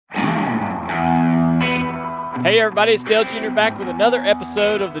Hey everybody, it's Dale Jr. back with another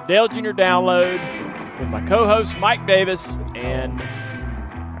episode of the Dale Jr. Download with my co-host Mike Davis and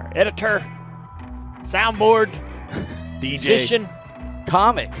our editor, soundboard, DJ, musician,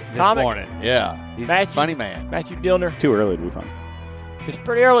 comic morning. Yeah, he's Matthew, a funny man. Matthew Dillner. It's too early to be fun. It's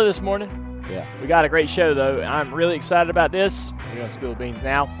pretty early this morning. Yeah, We got a great show though. I'm really excited about this. We're going to spill the beans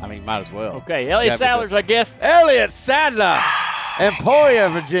now. I mean, might as well. Okay, Elliott Sadler's our guest. Elliott Sadler, Emporia,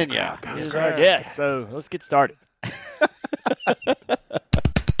 Virginia. Is our guest. So let's get started.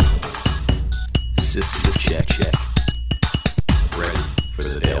 System check. Ready for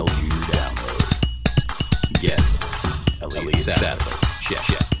the Dale Jr. download. Yes, Elliott Sadler. Check.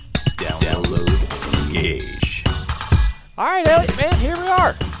 Download. Engage. All right, Elliott, man, here we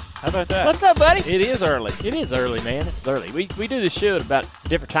are. How about that? What's up, buddy? It is early. It is early, man. It's early. We do this show at about a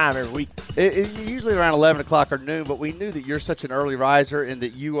different time every week. It's usually around 11 o'clock or noon, but we knew that you're such an early riser and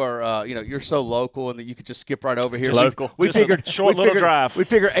that you are, you're so local and that you could just skip right over here. Local. Just a short little drive. We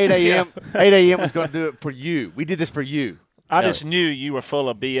figured 8 a.m. 8 a.m. was going to do it for you. We did this for you. I just knew you were full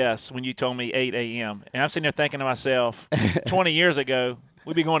of BS when you told me 8 a.m. And I'm sitting there thinking to myself, 20 years ago,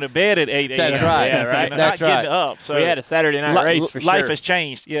 we'd be going to bed at 8 a.m. That's right. Yeah, right. That's not right. getting up. So We had a Saturday night race for sure. Life has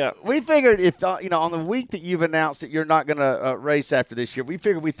changed. Yeah. We figured if, on the week that you've announced that you're not going to race after this year, we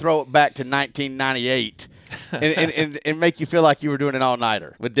figured we'd throw it back to 1998 and make you feel like you were doing an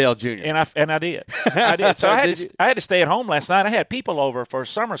all-nighter with Dale Jr. And I did. So I had to stay at home last night. I had people over for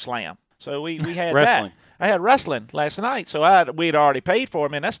SummerSlam. So we had Wrestling. that. I had wrestling last night, so we'd already paid for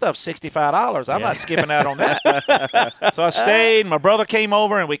it. Man, that stuff's $65. I'm not skipping out on that. So I stayed. My brother came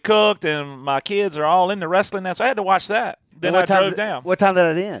over, and we cooked, and my kids are all into wrestling now, so I had to watch that. Then I drove down. What time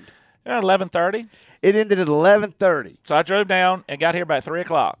did it end? 11:30. It ended at 11:30. So I drove down and got here about 3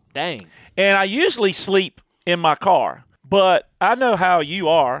 o'clock. Dang. And I usually sleep in my car, but I know how you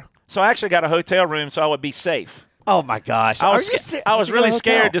are, so I actually got a hotel room so I would be safe. Oh, my gosh. I was really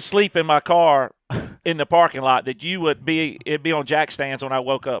scared to sleep in my car in the parking lot that it'd be on jack stands when I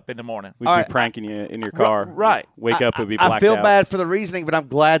woke up in the morning. We'd be pranking you in your car. Right. Wake up, it'd be blacked out. I feel bad for the reasoning, but I'm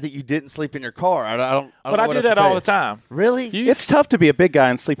glad that you didn't sleep in your car. I don't But know I what do else to that tell all you. the time. Really? It's tough to be a big guy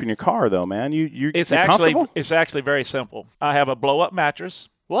and sleep in your car, though, man. You're comfortable? It's actually very simple. I have a blow-up mattress.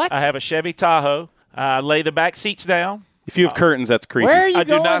 What? I have a Chevy Tahoe. I lay the back seats down. If you have curtains, that's creepy. Where are you I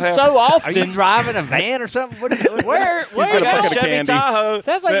do going not have- so Are often? you driving a van or something? Where I got a got bucket a of Chevy candy. Tahoe.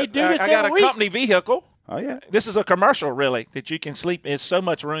 Sounds like you that- do this I got every a week. company vehicle. Oh, yeah. This is a commercial, really, that you can sleep. There's so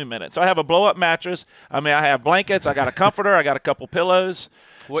much room in it. So I have a blow-up mattress. I have blankets. I got a comforter. I got a couple pillows.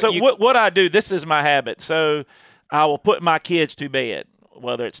 What I do, this is my habit. So I will put my kids to bed,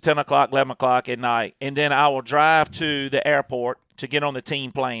 whether it's 10 o'clock, 11 o'clock at night, and then I will drive to the airport to get on the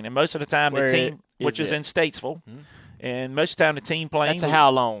team plane. And most of the time, Where the team, which is is it? in Statesville, and most of the time the team plane. That's how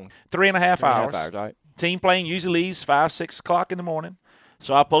long? 3.5 hours. 3.5 hours, right. Team plane usually leaves 5, 6 o'clock in the morning.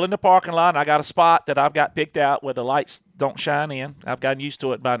 So I pull in the parking lot, and I got a spot that I've got picked out where the lights don't shine in. I've gotten used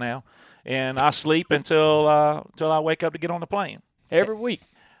to it by now. And I sleep until I wake up to get on the plane. Every week.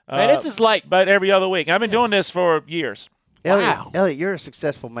 Man, this is like But every other week. I've been doing this for years. Elliott, you're a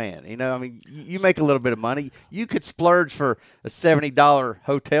successful man. You make a little bit of money. You could splurge for a $70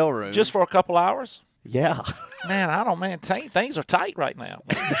 hotel room. Just for a couple hours. Yeah. Man, things are tight right now.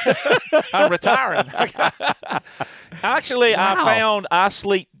 I'm retiring. Actually, I found I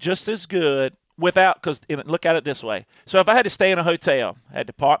sleep just as good because look at it this way. So if I had to stay in a hotel, I had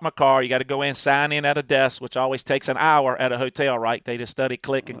to park my car. You got to go in, sign in at a desk, which always takes an hour at a hotel, right? They just study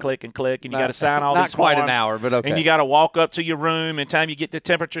click and click and click, and you got to sign all these Not quite an forms. hour, but okay. And you got to walk up to your room in time you get the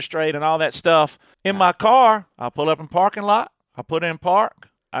temperature straight and all that stuff. In my car, I'll pull up in parking lot. I'll put in park.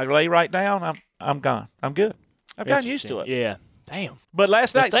 I lay right down. I'm gone. I'm good. I've gotten used to it. Yeah. Damn. But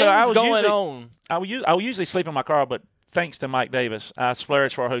last night, so I was going usually on. I will usually sleep in my car, but thanks to Mike Davis, I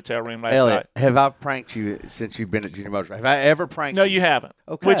splurged for a hotel room last Elliott, night. have I pranked you since you've been at Junior Motorsport? Have I ever pranked No, you? you haven't.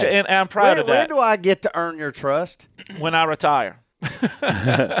 Okay. And I'm proud of that. When do I get to earn your trust? When I retire.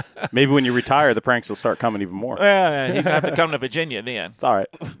 Maybe when you retire, the pranks will start coming even more. Well, you're going to have to come to Virginia then. It's all right.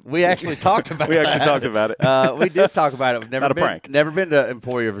 We actually talked about We that. actually talked about it. We did talk about it. We've never Not a been, prank. Never been to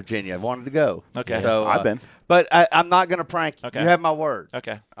Emporia, Virginia. I wanted to go. Okay. So, I've been. But I'm not going to prank you. Okay. You have my word.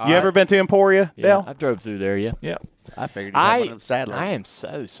 Okay. All You right? ever been to Emporia, Yeah, Dale? I drove through there, yeah. Yeah. I figured you had one of them Sadler. I am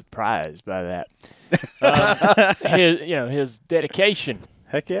so surprised by that. His dedication.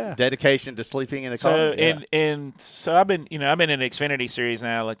 Heck yeah. Dedication to sleeping in the car. So so I've been in the Xfinity series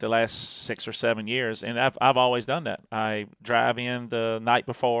now like the last 6 or 7 years, and I've always done that. I drive in the night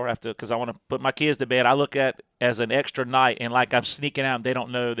before because I want to put my kids to bed. I look at as an extra night, and like I'm sneaking out and they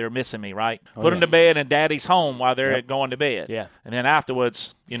don't know they're missing me, right? Put them to bed and Daddy's home while they're going to bed. Yeah. And then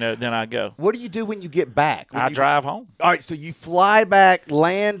afterwards, then I go. What do you do when you get back? I drive home. All right, so you fly back,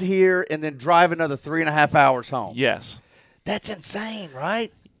 land here, and then drive another 3.5 hours home. Yes. That's insane,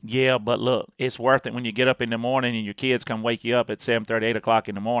 right? Yeah, but look, it's worth it when you get up in the morning and your kids come wake you up at 7:30, 8 o'clock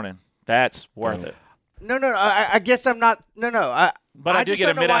in the morning. That's worth it. No. I guess I'm not. No. But I do just get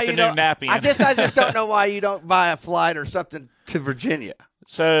a don't know why you mid-afternoon nap in. I guess I just don't know why you don't buy a flight or something to Virginia.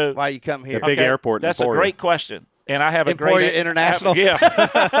 So why you come here? The big airport. That's a Emporia. great question. And I have a Emporia great International? Yeah.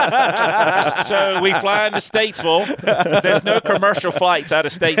 So we fly into Statesville. There's no commercial flights out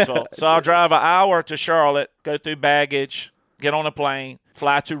of Statesville. So I'll drive an hour to Charlotte, go through baggage, get on a plane,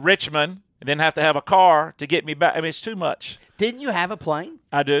 fly to Richmond, and then have to have a car to get me back. I mean, it's too much. Didn't you have a plane?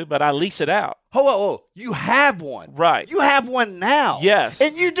 I do, but I lease it out. Whoa. You have one. Right. You have one now. Yes.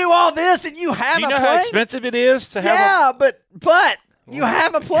 And you do all this and you have Do you a know plane? how expensive it is to have Yeah, but you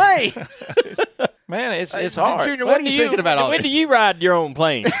have a plane. Man, it's hard. Junior, what are you thinking about all When this? do you ride your own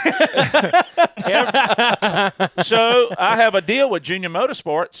plane? So I have a deal with Junior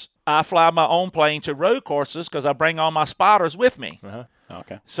Motorsports. I fly my own plane to road courses because I bring all my spotters with me. Uh-huh.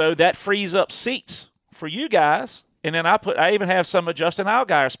 Okay. So that frees up seats for you guys. And then I even have some of Justin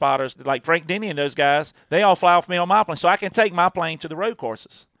Allgaier spotters, like Frank Denny and those guys. They all fly with me on my plane. So I can take my plane to the road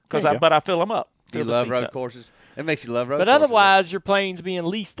courses. But I fill them up. You love road courses? It makes you love road But courses. otherwise, your plane's being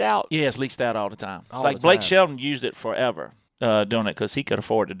leased out. Yeah, it's leased out all the time. It's All like the Blake time. Sheldon used it forever doing it because he could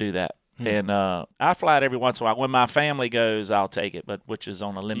afford to do that. And I fly it every once in a while. When my family goes, I'll take it, but which is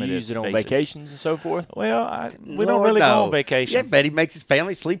on a Do limited you use it on basis. vacations and so forth? Well, we Lord, don't really no. go on vacation. Yeah, Betty makes his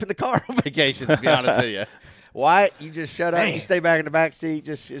family sleep in the car on vacation, to be honest with you. Wyatt, you just shut up. You stay back in the back seat.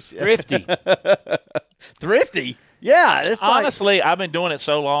 Just Thrifty. Thrifty? Yeah. It's Honestly, I've been doing it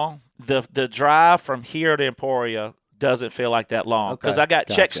so long. The drive from here to Emporia doesn't feel like that long because I got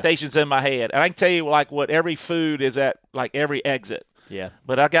check stations in my head. And I can tell you what every food is at every exit. Yeah.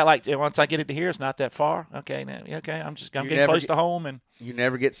 But I got once I get it to here, it's not that far. Okay, now, I'm getting close to home. And you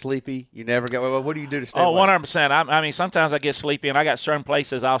never get sleepy. You never get. What do you do to stay? Oh, awake? 100%. I mean, sometimes I get sleepy, and I got certain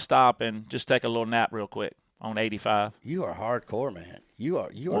places I'll stop and just take a little nap real quick on 85. You are hardcore, man. You are.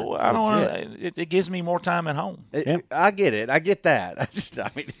 Well, I don't want it gives me more time at home. I get it. I get that.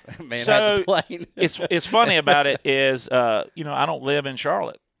 Man So, has a plane. it's funny about it is, I don't live in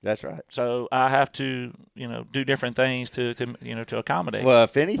Charlotte. That's right. So I have to, do different things to accommodate. Well,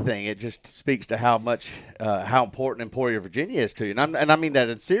 if anything, it just speaks to how important Emporia, Virginia is to you. And I mean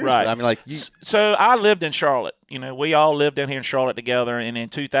that seriously. Right. I mean, like you. So I lived in Charlotte. We all lived down here in Charlotte together. And in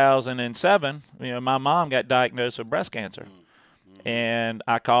 2007, my mom got diagnosed with breast cancer. And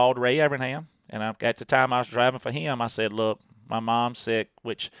I called Ray Evernham. And at the time I was driving for him, I said, look, my mom's sick,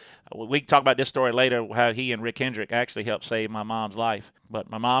 which we can talk about this story later, how he and Rick Hendrick actually helped save my mom's life.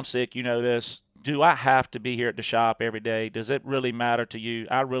 But my mom's sick, you know this. Do I have to be here at the shop every day? Does it really matter to you?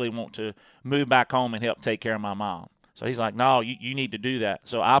 I really want to move back home and help take care of my mom. So he's like, no, you need to do that.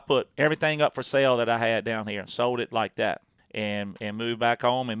 So I put everything up for sale that I had down here and sold it like that. And moved back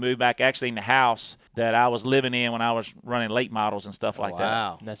home and moved back actually in the house that I was living in when I was running late models and stuff like that.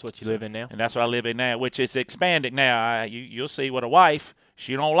 Wow. And that's what you live in now? And that's what I live in now, which is expanded now. You'll see with a wife,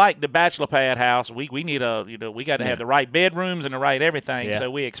 she don't like the bachelor pad house. We need we got to have the right bedrooms and the right everything. Yeah. So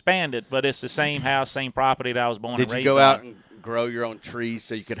we expanded, but it's the same house, same property that I was born Did and raised you go on. out and grow your own trees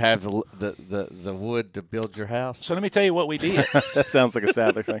so you could have the wood to build your house? So let me tell you what we did. That sounds like a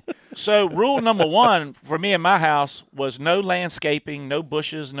Sadler thing. So rule number one for me in my house was no landscaping, no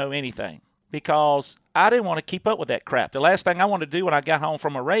bushes, no anything, because I didn't want to keep up with that crap. The last thing I wanted to do when I got home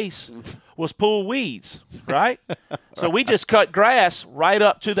from a race was pull weeds, right? So we just cut grass right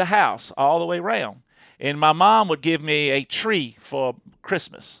up to the house all the way around. And my mom would give me a tree for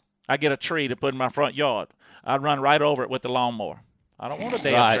Christmas. I get a tree to put in my front yard. I'd run right over it with the lawnmower. I don't want a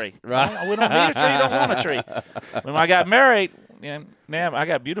damn tree. Right. We don't need a tree. Don't want a tree. When I got married, now I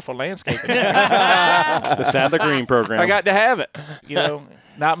got beautiful landscaping. The Sadler Green program. I got to have it.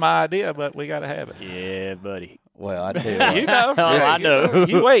 Not my idea, but we got to have it. Yeah, buddy. Well, I tell you what. You know. Oh, I know.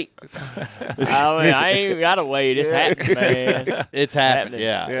 You wait. I ain't got to wait. It's happening, man. It's happening.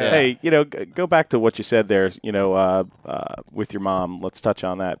 Yeah. Hey, go back to what you said there, with your mom. Let's touch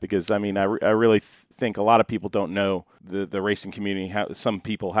on that because, I mean, I really think a lot of people don't know the racing community,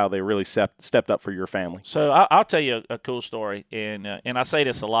 how they really stepped up for your family. So I'll tell you a cool story, and I say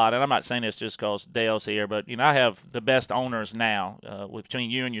this a lot, and I'm not saying this just because Dale's here, but, I have the best owners now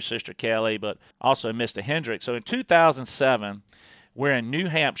between you and your sister Kelly, but also Mr. Hendrick. So in 2007, we're in New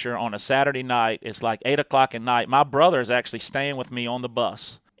Hampshire on a Saturday night. It's like 8 o'clock at night. My brother is actually staying with me on the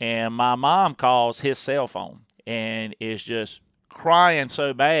bus, and my mom calls his cell phone. and is just crying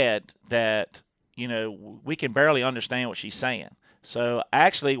so bad that, we can barely understand what she's saying. So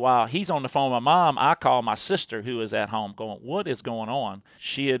actually, while he's on the phone with my mom, I call my sister who is at home going, what is going on?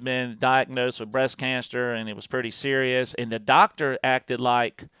 She had been diagnosed with breast cancer, and it was pretty serious. And the doctor acted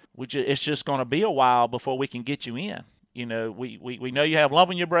like, it's just going to be a while before we can get you in. We know you have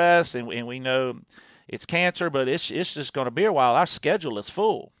lump in your breast, and we know it's cancer, but it's just going to be a while. Our schedule is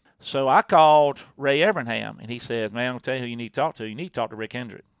full. So I called Ray Evernham, and he says, man, I'm going to tell you who you need to talk to. You need to talk to Rick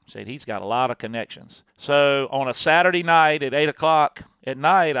Hendrick. Said he's got a lot of connections. So on a Saturday night at 8 o'clock at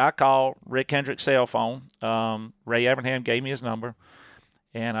night, I called Rick Hendrick's cell phone. Ray Evernham gave me his number.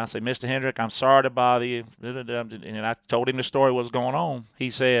 And I said, Mr. Hendrick, I'm sorry to bother you. And I told him the story, what was going on. He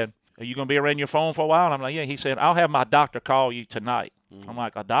said, are you going to be around your phone for a while? And I'm like, yeah. He said, I'll have my doctor call you tonight. I'm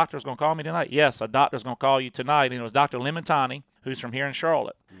like, a doctor's going to call me tonight? Yes, a doctor's going to call you tonight. And it was Dr. Limitani, who's from here in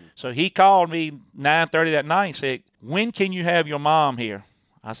Charlotte. So he called me 9:30 that night and said, when can you have your mom here?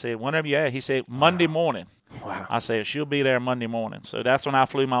 I said, whenever you have. He said, Monday morning. Wow. I said, she'll be there Monday morning. So that's when I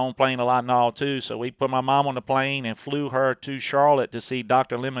flew my own plane a lot and all, too. So we put my mom on the plane and flew her to Charlotte to see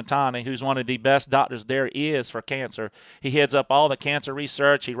Dr. Limitani, who's one of the best doctors there is for cancer. He heads up all the cancer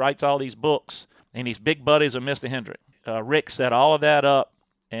research. He writes all these books, and he's big buddies with Mr. Hendrick. Rick set all of that up,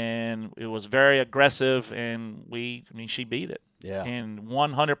 and it was very aggressive, and she beat it. Yeah. And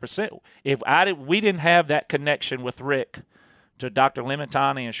 100%. We didn't have that connection with Rick to Dr.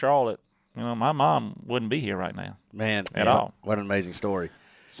 Limitani in Charlotte, my mom wouldn't be here right now. Man. At all. What an amazing story.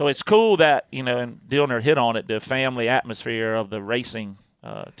 So it's cool that, and Dillner hit on it, the family atmosphere of the racing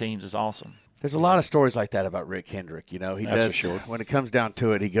teams is awesome. There's a lot of stories like that about Rick Hendrick. He That's does, for sure. When it comes down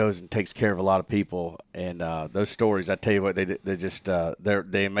to it, he goes and takes care of a lot of people. And those stories, I tell you what, they just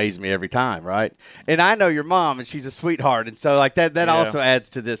they amaze me every time, right? And I know your mom, and she's a sweetheart, and so like that also adds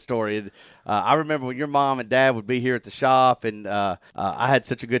to this story. I remember when your mom and dad would be here at the shop, and I had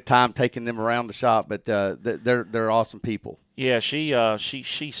such a good time taking them around the shop. But they're awesome people. Yeah,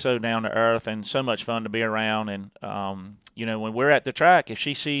 she's so down to earth and so much fun to be around. And when we're at the track, if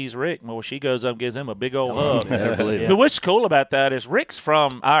she sees Rick, well, she goes up and gives him a big old hug. But what's cool about that is Rick's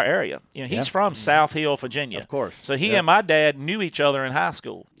from our area. He's from South Hill, Virginia. Of course. So he and my dad knew each other in high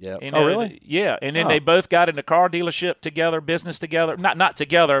school. Yeah. Oh, really? Yeah. And then they both got into car dealership together, business together. Not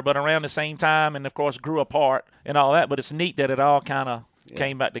together, but around the same time, and of course grew apart and all that. But it's neat that it all kind of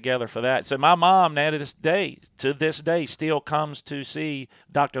came back together for that. So my mom now to this day still comes to see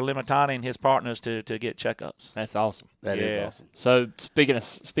Dr. Limitani and his partners to get checkups. That's awesome. That is awesome. So speaking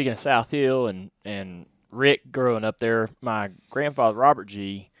of South Hill and Rick growing up there, my grandfather Robert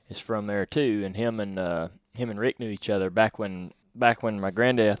G is from there too, and him and Rick knew each other back when my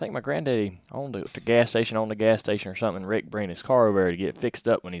granddaddy owned the gas station or something. Rick bring his car over there to get fixed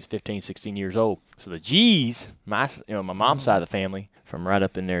up when he's 15, 16 years old. So the G's, my mom's side of the family, from right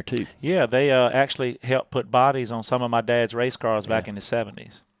up in there too. Yeah, they actually helped put bodies on some of my dad's race cars back in the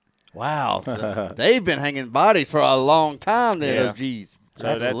 70s. Wow. So they've been hanging bodies for a long time there, those G's. So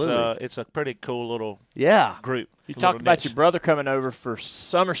Absolutely. it's a pretty cool little group. You talked about your brother coming over for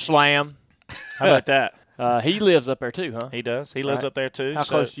SummerSlam. How about that? He lives up there too, huh? He does. He lives up there too. How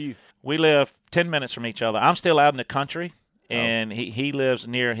close to you? We live 10 minutes from each other. I'm still out in the country, and he lives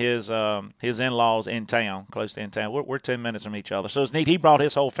near his in-laws in town, close to in town. We're 10 minutes from each other. So it's neat. He brought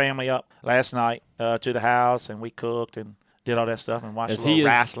his whole family up last night to the house, and we cooked and did all that stuff and watched a little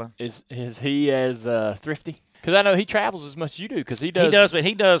wrestling. Is he as thrifty? Because I know he travels as much as you do. Because he does. He does, but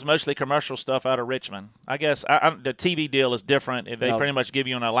he does mostly commercial stuff out of Richmond. I guess the TV deal is different. If they pretty much give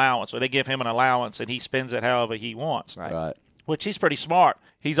you an allowance, or they give him an allowance, and he spends it however he wants. Right. Which he's pretty smart.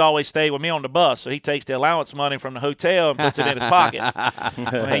 He's always stayed with me on the bus, so he takes the allowance money from the hotel and puts it in his pocket.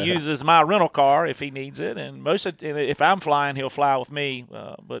 He uses my rental car if he needs it, and if I'm flying, he'll fly with me.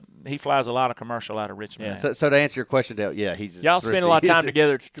 But he flies a lot of commercial out of Richmond. Yeah. So to answer your question, Dale, he's just y'all thrifty. spend a lot of time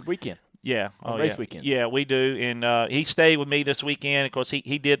together the weekend. Yeah. Race weekend. Yeah, we do. And he stayed with me this weekend. Of course,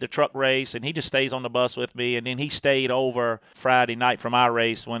 he did the truck race, and he just stays on the bus with me. And then he stayed over Friday night from our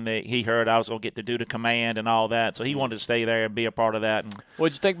race when he heard I was going to get to do the command and all that. So he wanted to stay there and be a part of that. And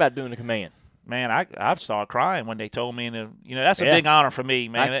what'd you think about doing the command? Man, I started crying when they told me. And that's a big honor for me,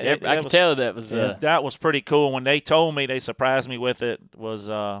 man. I can tell that was that was pretty cool. When they told me, they surprised me with it. Was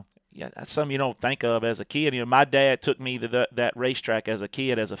that's something you don't think of as a kid. My dad took me to that racetrack as a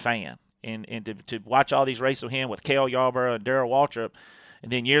kid, as a fan. And to watch all these races with him, with Cale Yarborough and Darrell Waltrip,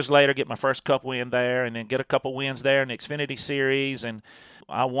 and then years later get my first cup win there, and then get a couple wins there in the Xfinity Series. And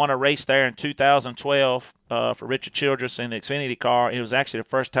I won a race there in 2012 for Richard Childress in the Xfinity car. It was actually the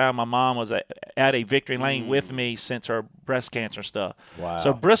first time my mom was at a victory lane with me since her breast cancer stuff. Wow.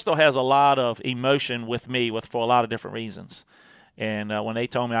 So Bristol has a lot of emotion with me for a lot of different reasons. And when they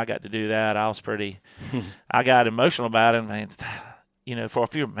told me I got to do that, I was I got emotional about it. Man, for a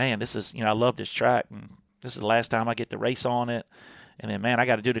few, this is, I love this track, and this is the last time I get to race on it. And then, man, I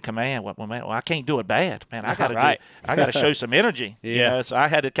got to do the command. Well, I can't do it bad, man. I got to show some energy. Yeah. So I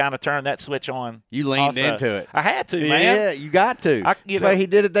had to kind of turn that switch on. You leaned into it. I had to, man. Yeah, you got to. That's the way he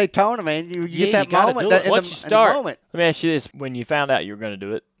did at Daytona, man. You get that moment. Once you start, let me ask you this: when you found out you were going to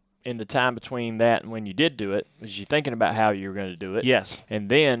do it, in the time between that and when you did do it, was you thinking about how you were going to do it? Yes. And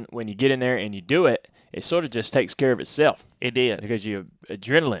then when you get in there and you do it, it sort of just takes care of itself. It did. Because you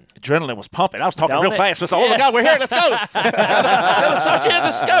adrenaline. Adrenaline was pumping. I was talking real fast. Oh, my God, we're here. Let's go.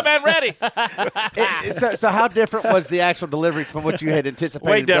 Let's go, man. Ready. So how different was the actual delivery from what you had anticipated?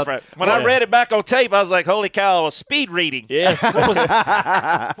 Way different. When I read it back on tape, I was like, holy cow, I was speed reading. Yeah.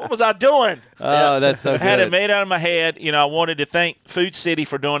 What was I doing? Oh, that's so good. I had it made out of my head. I wanted to thank Food City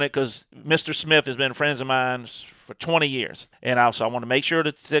for doing it because Mr. Smith has been friends of mine for 20 years. And also I want to make sure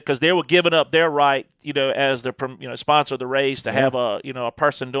that because they were giving up their right, as the sponsor of the race to have a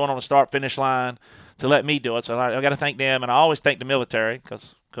person doing on the start-finish line to let me do it. So I got to thank them. And I always thank the military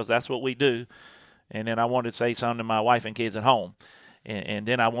because that's what we do. And then I wanted to say something to my wife and kids at home. And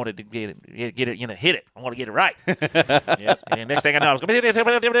then I wanted to get it, hit it. I want to get it right. Yep. And next thing I know, I was going,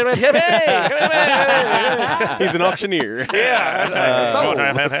 he's an auctioneer. Yeah.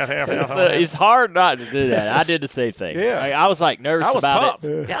 It's hard not to do that. I did the same thing. Yeah. I was like nervous about pumped.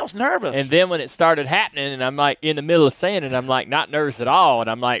 it. Yeah, I was nervous. And then when it started happening, and I'm like in the middle of saying it, I'm like not nervous at all, and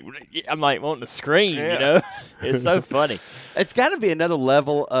I'm like wanting to scream. It's so funny. It's got to be another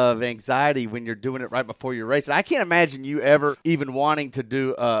level of anxiety when you're doing it right before your race. And I can't imagine you ever even wanting to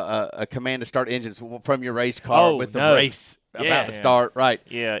do a command to start engines from your race car with the race about to start. Right.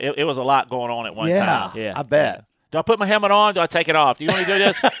 Yeah, it was a lot going on at one time. Yeah, I bet. Do I put my helmet on? Do I take it off? Do you want me to do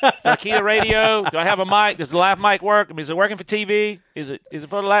this? Do I key the radio? Do I have a mic? Does the live mic work? I mean, is it working for TV? Is it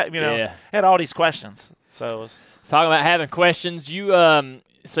for the live? Had all these questions. So it was talking about having questions.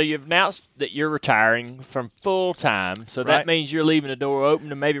 So you've announced that you're retiring from full time. So that means you're leaving the door open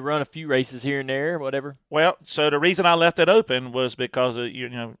to maybe run a few races here and there, or whatever. Well, so the reason I left it open was because of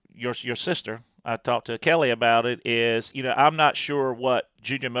your sister. I talked to Kelly about it. Is I'm not sure what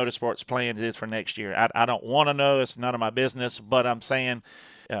Junior Motorsports plans is for next year. I don't want to know. It's none of my business. But I'm saying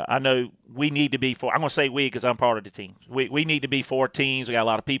I know we need to be four. I'm going to say we because I'm part of the team. We need to be 4 teams. We got a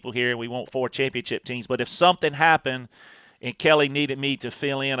lot of people here. We want 4 championship teams. But if something happened and Kelly needed me to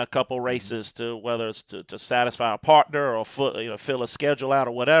fill in a couple races to whether it's to satisfy a partner or fill a schedule out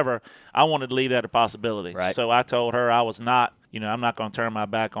or whatever, I wanted to leave that a possibility. Right. So I told her I was not, I'm not going to turn my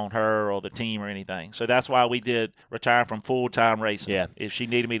back on her or the team or anything. So that's why we did retire from full-time racing. Yeah. If she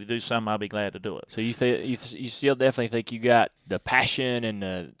needed me to do something, I'd be glad to do it. So you still definitely think you got the passion and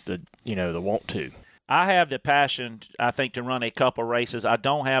the want to. I have the passion, I think, to run a couple races. I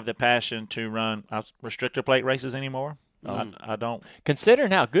don't have the passion to run restrictor plate races anymore. I don't.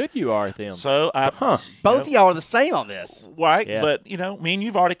 Considering how good you are at them. So both of y'all are the same on this. Right. Yeah. But, me and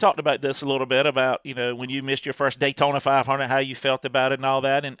you've already talked about this a little bit about, when you missed your first Daytona 500, how you felt about it and all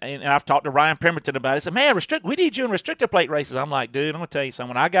that. And I've talked to Ryan Pemberton about it. He said, man, we need you in restrictor plate races. I'm like, dude, I'm going to tell you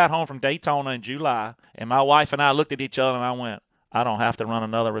something. When I got home from Daytona in July and my wife and I looked at each other and I went, I don't have to run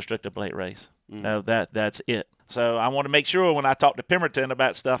another restrictor plate race. No, that's it. So I want to make sure when I talk to Pemberton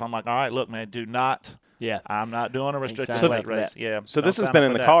about stuff, I'm like, all right, look, man, do not. Yeah, I'm not doing a restricted plate race. Yeah. So this has been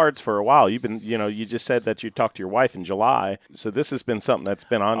in the cards for a while. You've been, you just said that you talked to your wife in July. So this has been something that's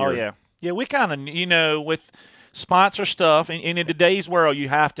been on your. Oh yeah, yeah. We kind of, with sponsor stuff, and in today's world, you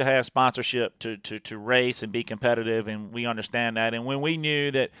have to have sponsorship to race and be competitive, and we understand that. And when we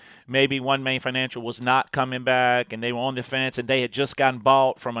knew that maybe One Main Financial was not coming back, and they were on the fence, and they had just gotten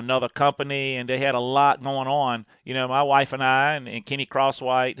bought from another company, and they had a lot going on, my wife and I, and Kenny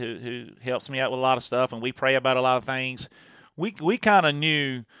Crosswhite, who helps me out with a lot of stuff, and we pray about a lot of things, we kind of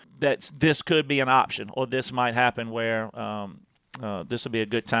knew that this could be an option, or this might happen where this would be a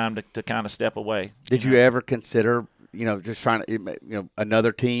good time to kind of step away. Did you ever consider, just trying to,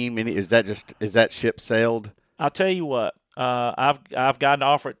 another team? Is that ship sailed? I'll tell you what. I've gotten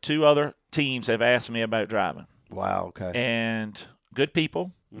offered 2 other teams have asked me about driving. Wow. Okay. And good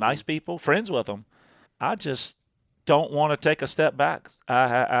people, nice people, friends with them. I just don't want to take a step back.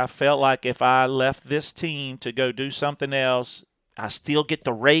 I felt like if I left this team to go do something else, I still get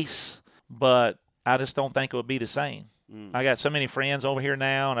the race, but I just don't think it would be the same. I got so many friends over here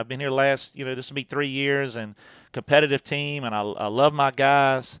now, and I've been here this will be 3 years, and competitive team, and I love my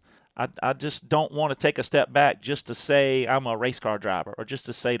guys. I just don't want to take a step back just to say I'm a race car driver or just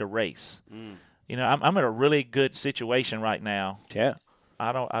to say to race. You know, I'm in a really good situation right now. Yeah.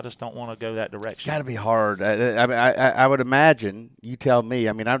 I just don't want to go that direction. It's got to be hard. I would imagine. You tell me.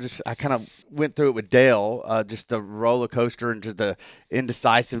 I mean, I kind of went through it with Dale, just the roller coaster into the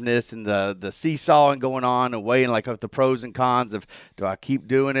indecisiveness and the seesawing going on and weighing like the pros and cons of, do I keep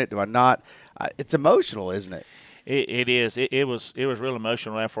doing it? Do I not? It's emotional, isn't it? It is. It was real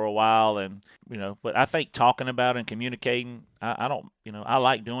emotional there for a while, and but I think talking about it and communicating, I don't, I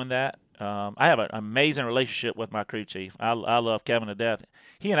like doing that. I have an amazing relationship with my crew chief. I love Kevin to death.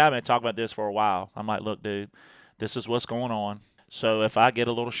 He and I have been talking about this for a while. I'm like, look, dude, this is what's going on. So if I get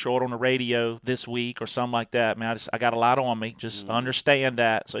a little short on the radio this week or something like that, man, I got a lot on me. Just understand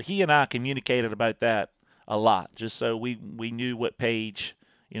that. So he and I communicated about that a lot, just so we knew what page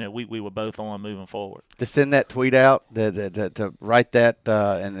we were both on moving forward. To send that tweet out, to write that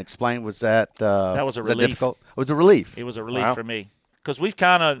and explain, was that was a relief. Difficult? It was a relief. It was a relief for me, because we've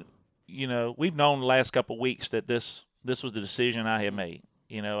kind of, we've known the last couple of weeks that this was the decision I had made.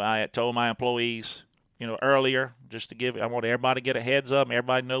 I had told my employees, earlier, just I want everybody to get a heads up,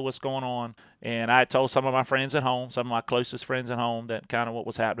 everybody know what's going on. And I had told some of my friends at home, some of my closest friends at home, that kind of what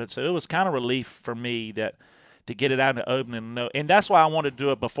was happening. So it was kind of relief for me to get it out in the open and know. And that's why I want to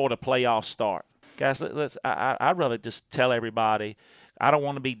do it before the playoffs start. Guys, I'd rather just tell everybody. I don't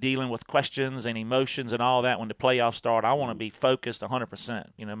want to be dealing with questions and emotions and all that when the playoffs start. I want to be focused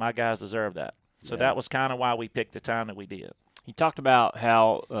 100%. My guys deserve that. So that was kind of why we picked the time that we did. You talked about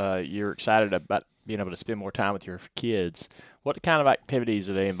how you're excited about being able to spend more time with your kids. What kind of activities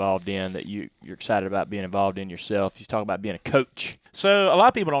are they involved in that you're excited about being involved in yourself? You talk about being a coach. So a lot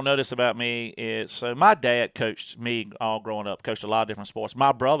of people don't know this about me is, so my dad coached me all growing up, coached a lot of different sports.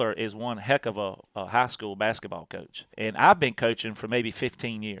 My brother is one heck of a high school basketball coach. And I've been coaching for maybe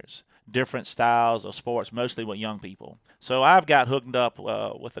 15 years. Different styles of sports, mostly with young people. So I've got hooked up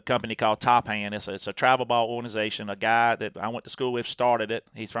with a company called Top Hand. It's a travel ball organization. A guy that I went to school with started it.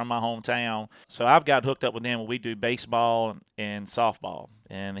 He's from my hometown. So I've got hooked up with them. We do baseball and softball.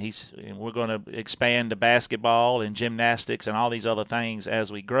 And we're going to expand to basketball and gymnastics and all these other things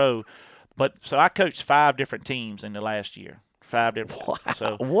as we grow. But so I coached 5 different teams in the last year. 5 different. Wow.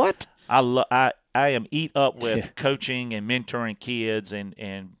 So what? I am eat up with coaching and mentoring kids and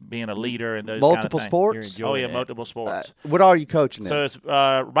being a leader and those multiple kind of sports. Oh yeah, multiple sports. What are you coaching? So it's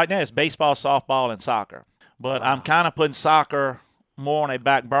right now it's baseball, softball, and soccer. But I'm kind of putting soccer more on a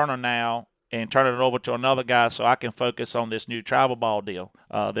back burner now and turning it over to another guy so I can focus on this new travel ball deal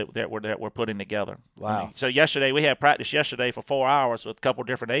that we're putting together. Wow. So yesterday we had practice for 4 hours with a couple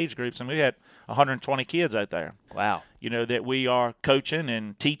different age groups, and we had 120 kids out there. Wow. That we are coaching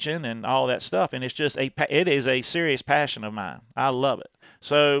and teaching and all that stuff, and it's just it is a serious passion of mine. I love it.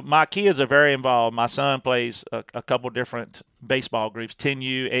 So my kids are very involved. My son plays a couple different baseball groups,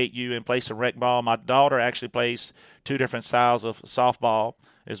 10U, 8U, and plays some rec ball. My daughter actually plays 2 different styles of softball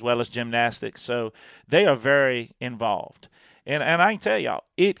as well as gymnastics. So they are very involved. And I can tell y'all,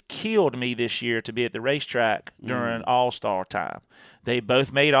 it killed me this year to be at the racetrack during All-Star time. They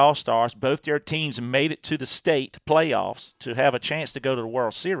both made All-Stars. Both their teams made it to the state playoffs to have a chance to go to the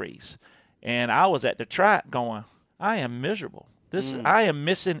World Series. And I was at the track going, I am miserable. I am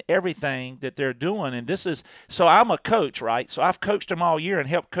missing everything that they're doing. And so I'm a coach, right? So I've coached them all year and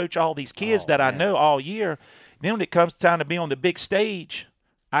helped coach all these kids I know all year. Then when it comes time to be on the big stage,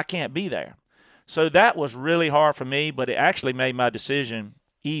 I can't be there. So that was really hard for me, but it actually made my decision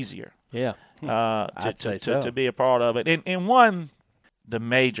easier. Yeah. To be a part of it. And the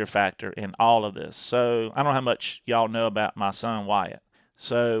major factor in all of this. So I don't know how much y'all know about my son Wyatt.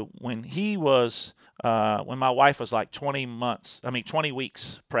 So when when my wife was like 20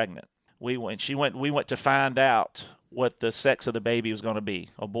 weeks pregnant, we went to find out what the sex of the baby was going to be,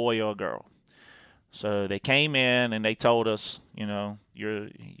 a boy or a girl. So they came in and they told us, you're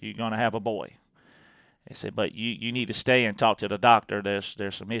going to have a boy. They said, but you need to stay and talk to the doctor.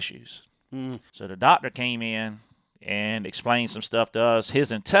 There's some issues. So the doctor came in and explained some stuff to us.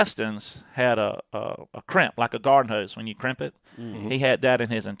 His intestines had a crimp, like a garden hose when you crimp it. Mm-hmm. He had that in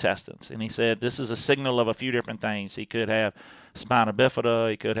his intestines. And he said this is a signal of a few different things. He could have spina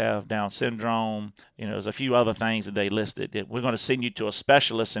bifida. He could have Down syndrome. There's a few other things that they listed. We're going to send you to a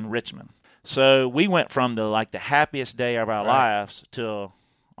specialist in Richmond. So we went from the happiest day of our lives to,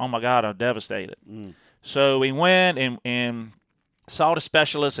 oh, my God, I'm devastated. So we went and saw the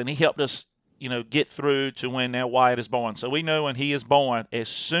specialist, and he helped us, get through to when now Wyatt is born. So we know when he is born, as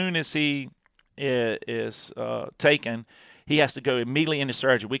soon as he is taken, he has to go immediately into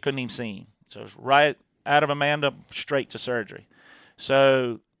surgery. We couldn't even see him. So it's right out of Amanda, straight to surgery.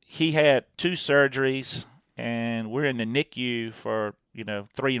 So he had 2 surgeries, and we're in the NICU for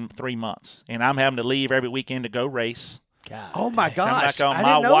 3 months, and I'm having to leave every weekend to go race. God. Oh my gosh! I my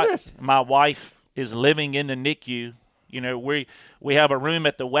didn't know this. My wife is living in the NICU. We have a room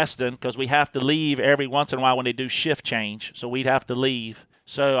at the Westin because we have to leave every once in a while when they do shift change. So we'd have to leave.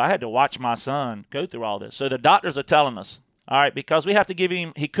 So I had to watch my son go through all this. So the doctors are telling us, all right, because we have to give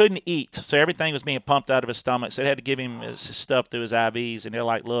him – he couldn't eat. So everything was being pumped out of his stomach. So they had to give him his stuff through his IVs. And they're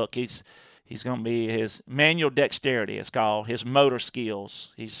like, look, he's going to be his manual dexterity, it's called, his motor skills.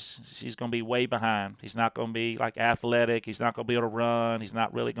 He's going to be way behind. He's not going to be like athletic. He's not going to be able to run. He's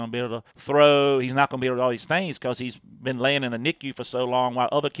not really going to be able to throw. He's not going to be able to do all these things because he's been laying in a NICU for so long while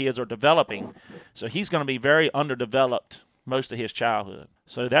other kids are developing. So he's going to be very underdeveloped most of his childhood.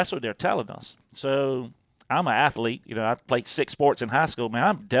 So that's what they're telling us. So I'm an athlete. I played 6 sports in high school. Man,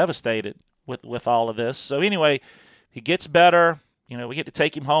 I'm devastated with all of this. So anyway, he gets better. We get to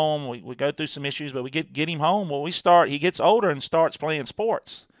take him home. We go through some issues, but we get him home. Well, he gets older and starts playing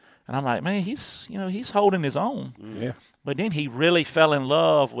sports. And I'm like, man, he's holding his own. Yeah. But then he really fell in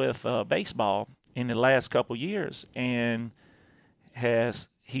love with baseball in the last couple years, and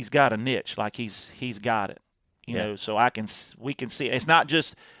he's got a niche. Like he's got it. So we can see it. It's not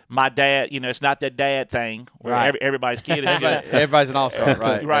just my dad. It's not that dad thing where everybody's kid is good. Everybody's an all-star,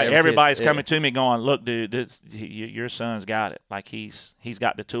 right? Right. Everybody's coming to me going, look, dude, your son's got it. Like he's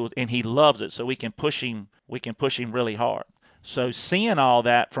got the tools and he loves it. So we can push him. We can push him really hard. So seeing all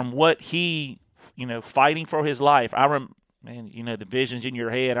that from what he, fighting for his life, the visions in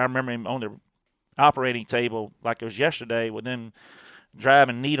your head. I remember him on the operating table like it was yesterday with them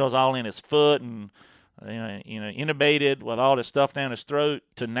driving needles all in his foot and. Intubated with all this stuff down his throat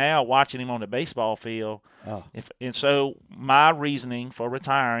to now watching him on the baseball field. Oh. And so my reasoning for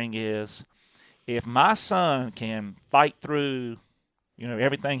retiring is if my son can fight through,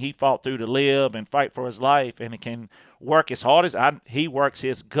 everything he fought through to live and fight for his life and it can work as hard as he works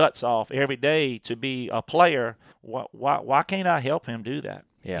his guts off every day to be a player, why can't I help him do that?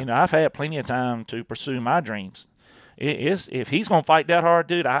 Yeah. I've had plenty of time to pursue my dreams. If he's going to fight that hard,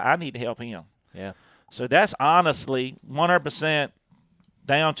 dude, I need to help him. Yeah. So that's honestly 100%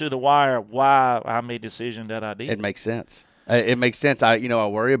 down to the wire why I made the decision that I did. It makes sense. It makes sense. I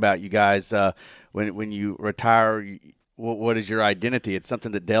worry about you guys when you retire. What is your identity? It's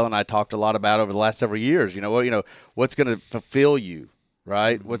something that Dale and I talked a lot about over the last several years. What's going to fulfill you,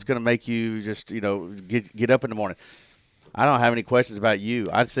 right? Mm-hmm. What's going to make you just get up in the morning? I don't have any questions about you.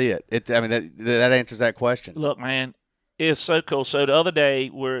 I see it. That answers that question. Look, man. It's so cool. So the other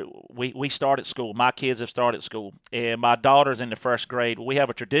day we started school. My kids have started school, and my daughter's in the 1st grade. We have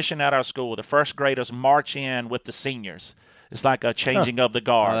a tradition at our school. The 1st graders march in with the seniors. It's like a changing of the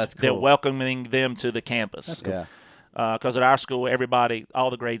guard. Oh, that's cool. They're welcoming them to the campus. That's cool. Because at our school, all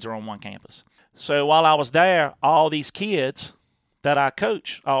the grades are on one campus. So while I was there, all these kids that I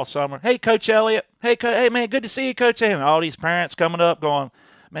coach all summer, hey, Coach Elliott, hey, man, good to see you, Coach Elliott. And all these parents coming up going,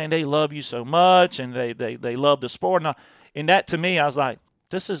 man, they love you so much, and they love the sport. And that, to me, I was like,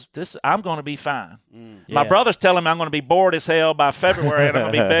 this I'm going to be fine. Yeah. My brother's telling me I'm going to be bored as hell by February, and I'm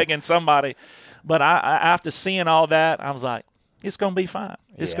going to be begging somebody. But I after seeing all that, I was like, it's going to be fine.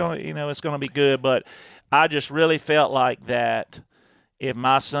 It's going to be good. But I just really felt like that if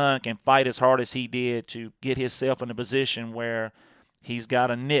my son can fight as hard as he did to get himself in a position where he's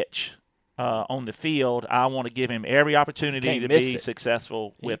got a niche on the field, I want to give him every opportunity to be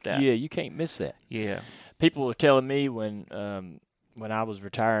successful with that. Yeah, you can't miss that. Yeah. People were telling me when I was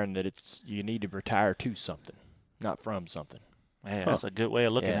retiring that you need to retire to something, not from something. Man, that's a good way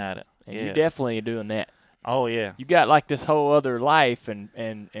of looking at it. And you definitely are doing that. Oh yeah. You got like this whole other life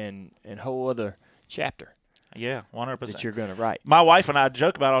and whole other chapter. Yeah, 100%. That you're going to write. My wife and I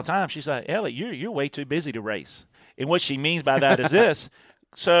joke about it all the time. She's like, Elliot, you're way too busy to race. And what she means by that is this.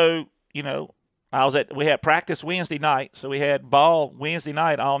 So, we had practice Wednesday night, so we had ball Wednesday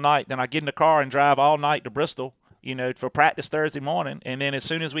night all night. Then I get in the car and drive all night to Bristol, for practice Thursday morning. And then as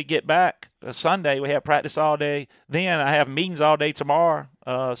soon as we get back Sunday, we have practice all day. Then I have meetings all day tomorrow,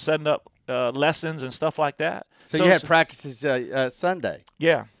 setting up lessons and stuff like that. So you had practices Sunday.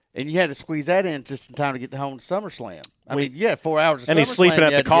 Yeah. And you had to squeeze that in just in time to get home to SummerSlam. You had 4 hours of and SummerSlam. he's sleeping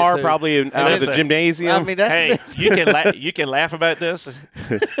at the car, probably out of the gymnasium. That's you can laugh about this.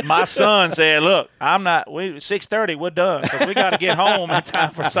 My son said, "Look, 6:30, we're done because we got to get home in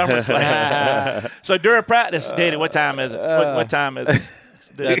time for SummerSlam." So during practice, Daddy, what time is it? What time is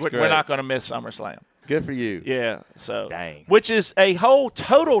it? We're not going to miss SummerSlam. Good for you. Yeah. So, dang. Which is a whole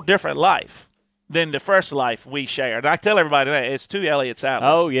total different life than the first life we shared. And I tell everybody that it's 2 Elliott Sadlers.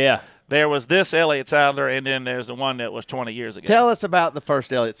 Oh yeah. there was this Elliott Sadler, and then there's the one that was 20 years ago. Tell us about the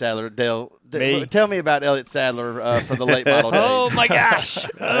first Elliott Sadler, Dale. Tell me about Elliott Sadler from the late model days. Oh, my gosh.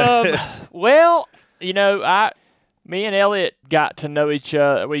 Well, me and Elliott got to know each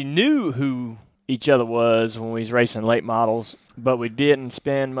other. We knew who each other was when we was racing late models, but we didn't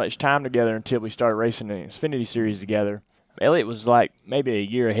spend much time together until we started racing the Xfinity Series together. Elliott was like maybe a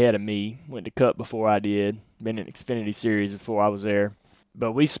year ahead of me, went to Cup before I did, been in Xfinity Series before I was there.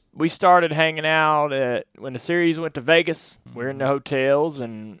 But we started hanging out when the series went to Vegas. We're in the hotels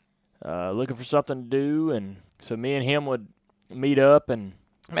and looking for something to do, and so me and him would meet up, and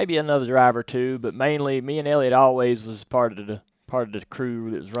maybe another driver too, but mainly me and Elliott always was part of the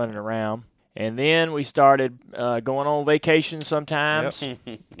crew that was running around. And then we started going on vacation sometimes.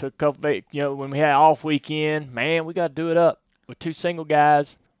 Yep. Took a couple, when we had off weekend, man, we got to do it up with two single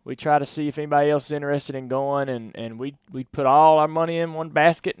guys. We try to see if anybody else is interested in going, and we'd put all our money in one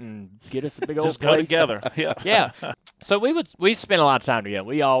basket and get us a big old just place. Go together. Yeah. Yeah. So we spent a lot of time together.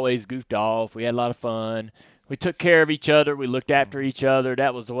 We always goofed off. We had a lot of fun. We took care of each other. We looked after each other.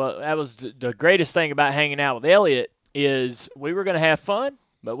 That was the greatest thing about hanging out with Elliott is we were going to have fun,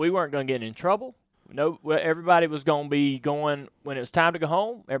 but we weren't going to get in trouble. No, everybody was going to be going when it was time to go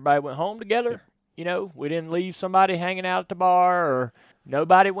home. Everybody went home together. We didn't leave somebody hanging out at the bar, or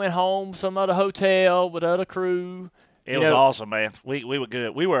nobody went home some other hotel with other crew. It was awesome, man. We were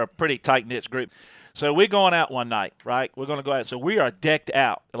good. We were a pretty tight-knit group. So we're going out one night, right? We're going to go out. So we are decked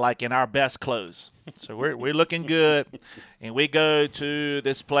out, like in our best clothes. So we're looking good, and we go to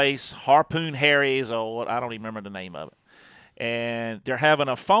this place, Harpoon Harry's, or what, I don't even remember the name of it. And they're having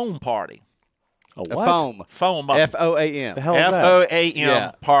a foam party. A what? Foam. F-O-A-M. The hell is that?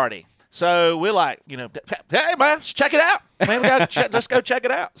 F-O-A-M party. So we're like, hey, man, let's check it out. Man, let's go check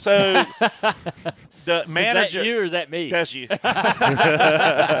it out. So the manager. Is that you or is that me? That's you.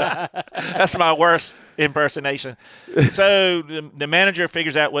 That's my worst impersonation. So the manager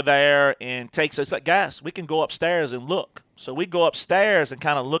figures out we're there and takes us, like, guys, we can go upstairs and look. So we go upstairs and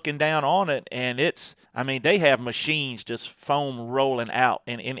kind of looking down on it, and they have machines just foam rolling out.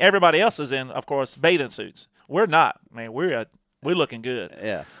 And everybody else is in, of course, bathing suits. We're not. Man, we're looking good.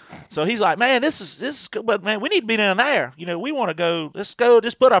 Yeah. So he's like, man, this is good, but man, we need to be down there. We want to go. Let's go.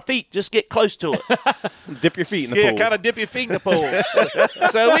 Just put our feet. Just get close to it. Dip your feet in the pool. Yeah, kind of dip your feet in the pool.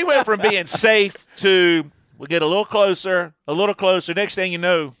 So we went from being safe to we get a little closer. Next thing you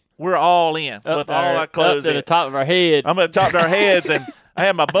know, we're all in with all our clothes up to the top of our head. I'm at the top of our heads, and I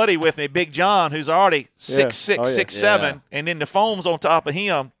have my buddy with me, Big John, who's already 6'6", 6'7", and then the foam's on top of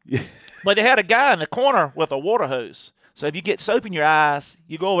him. But they had a guy in the corner with a water hose. So if you get soap in your eyes,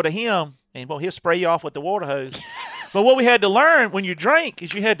 you go over to him, and he'll spray you off with the water hose. But what we had to learn when you drank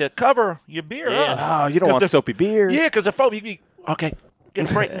is you had to cover your beer up. Oh, you don't want soapy beer. Yeah, because the foam, you'd be, okay,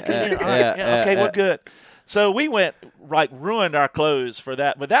 get a break. We're good. So we went, ruined our clothes for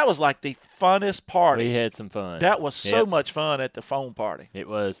that. But that was like the funnest party. We had some fun. That was so much fun at the foam party. It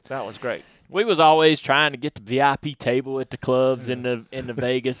was. That was great. We was always trying to get the VIP table at the clubs in the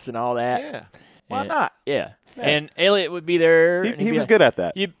Vegas and all that. Yeah. Why not? Yeah. And Elliott would be there. He was good at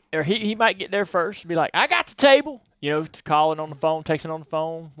that. He might get there first and be like, I got the table. Calling on the phone, texting on the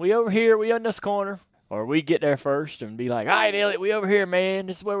phone. We over here. We in this corner. Or we get there first and be like, all right, Elliott, we over here, man.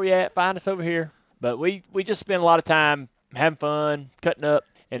 This is where we at. Find us over here. But we just spent a lot of time having fun, cutting up.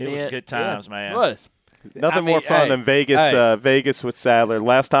 And it was good times, man. It was. Nothing more fun than Vegas. Vegas with Sadler.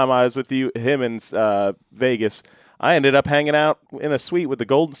 Last time I was with him in Vegas, I ended up hanging out in a suite with the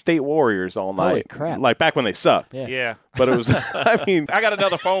Golden State Warriors all night. Holy crap. Like back when they sucked. Yeah. But it was, I got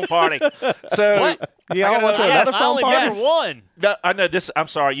another phone party. So, what? Y'all went to another phone party? I only for one. No, I know this. I'm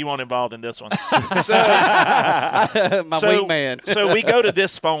sorry, you weren't involved in this one. Wingman. So we go to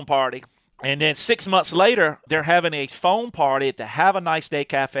this phone party. And then 6 months later, they're having a phone party at the Have a Nice Day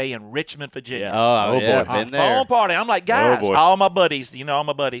Cafe in Richmond, Virginia. Oh boy, been there. Phone party. I'm like, guys, all my buddies,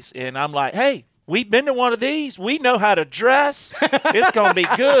 and I'm like, hey, we've been to one of these. We know how to dress. It's going to be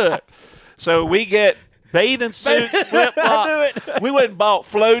good. So we get bathing suits, flip-flops. We went and bought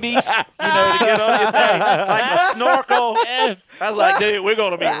floaties, to get on your thing, like a snorkel. Yes. I was like, dude, we're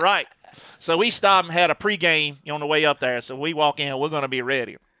going to be right. So we stopped and had a pregame on the way up there. So we walk in, we're going to be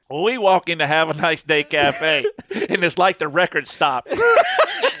ready. Well, we walk in to Have a Nice Day Cafe, and it's like the record stopped.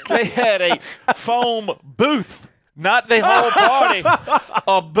 They had a foam booth, not the whole party,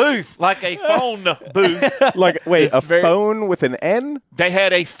 a booth, like a phone booth. Like, wait, phone with an N? They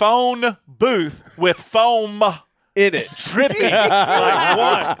had a phone booth with foam in it. Dripping like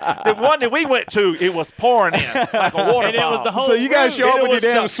one. The one that we went to, it was pouring in like a waterfall. And it was the whole So you guys show up with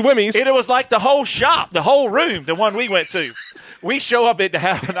your damn swimmies. And it was like the whole shop, the whole room, the one we went to. we show up at the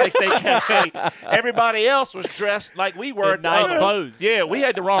Have a Nice Day Cafe. Everybody else was dressed like we were. Nice clothes. Yeah, we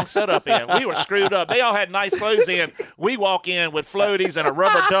had the wrong setup in. We were screwed up. They all had nice clothes in. We walk in with floaties and a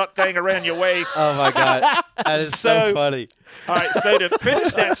rubber duck thing around your waist. Oh, my God. That is so funny. All right, so to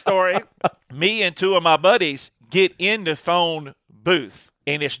finish that story, me and two of my buddies get in the phone booth.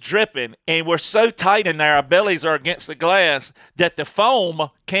 And it's dripping, and we're so tight in there, our bellies are against the glass, that the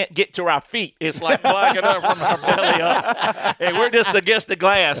foam can't get to our feet. It's like plugging up from our belly up. And we're just against the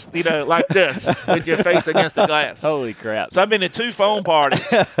glass, like this, with your face against the glass. Holy crap. So I've been to 2 foam parties,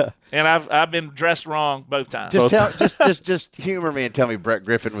 and I've been dressed wrong both times. Just humor me and tell me Brett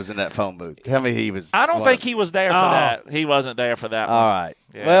Griffin was in that phone booth. Tell me he was. I don't think he was there for that. He wasn't there for that one. All right.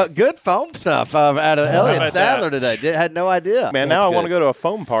 Yeah. Well, good foam stuff out of Elliott Sadler today. Had no idea. Man, now I want to go to a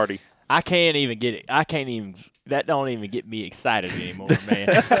foam party. I can't even get it. That don't even get me excited anymore, man.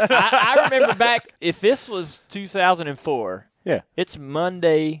 I remember back, if this was 2004, it's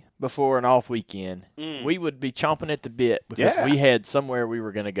Monday before an off weekend, we would be chomping at the bit because we had somewhere we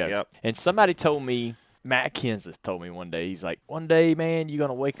were going to go. Yep. And somebody told me, Matt Kenseth told me one day, he's like, one day, man, you're going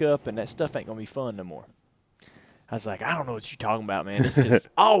to wake up and that stuff ain't going to be fun no more. I was like, I don't know what you're talking about, man. It's just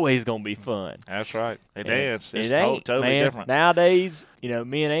always going to be fun. That's right. It is. It's ain't, totally man. different. Nowadays,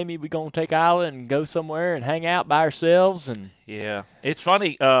 me and Amy, we going to take Isla and go somewhere and hang out by ourselves. And yeah. It's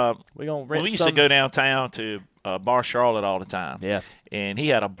funny. we gonna rent we used to go downtown to Bar Charlotte all the time. Yeah. And he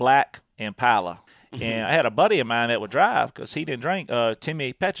had a black Impala. And I had a buddy of mine that would drive because he didn't drink.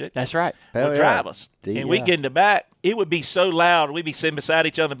 Timmy Petchik. That's right. Would drive us. And we get in the back. It would be so loud. We'd be sitting beside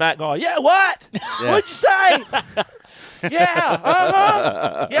each other in the back going, yeah, what? Yeah. What'd you say?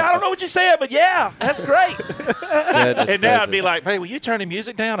 Yeah. Yeah, I don't know what you said, but yeah, that's great. And now I'd be like, hey, will you turn the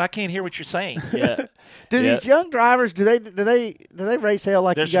music down? I can't hear what you're saying. Yeah. Do these young drivers, do they race hell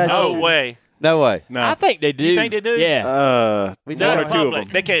like There's you guys no do? way. No way. No. I think they do. You think they do? Yeah. We Not know in or two of public.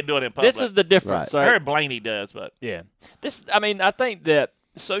 them. They can't do it in public. This is the difference, I right? heard Blaney does, but Yeah. I think that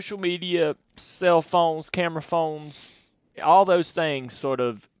social media, cell phones, camera phones, all those things sort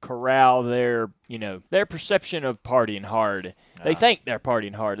of corral their perception of partying hard. They think they're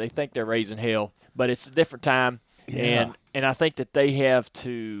partying hard. They think they're raising hell, but it's a different time. Yeah. And I think that they have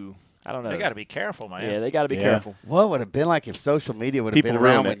to, I don't know. they got to be careful, man. Yeah, they got to be careful. What would it have been like if social media would have People been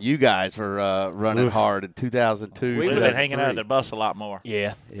around ruin when it. you guys were running hard in 2002? We would have been hanging out at the bus a lot more.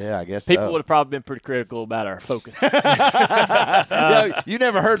 Yeah. Yeah, I guess People so. would have probably been pretty critical about our focus. You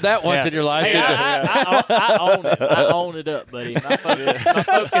never heard that once in your life, Hey, did you? I own it. I own it up, buddy. My focus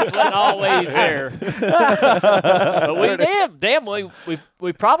wasn't always there. But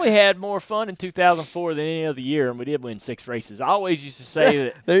we probably had more fun in 2004 than any other year, and we did win 6 races. I always used to say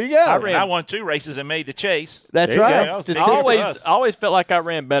that. There you go. I won 2 races and made the chase. That's There you right. go. Statistics. I always felt like I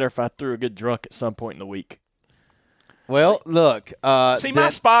ran better if I threw a good drunk at some point in the week. Well, look. See, my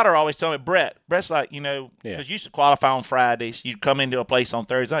spotter always told me, Brett's like, because you used to qualify on Fridays. You'd come into a place on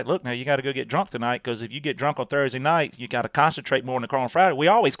Thursday night. Look, now you got to go get drunk tonight because if you get drunk on Thursday night, you got to concentrate more in the car on Friday. We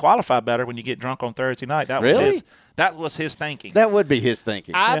always qualify better when you get drunk on Thursday night. That was his thinking. That would be his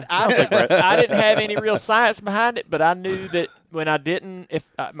thinking. I didn't have any real science behind it, but I knew that when I didn't, if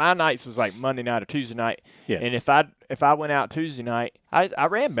my nights was like Monday night or Tuesday night, and if I went out Tuesday night, I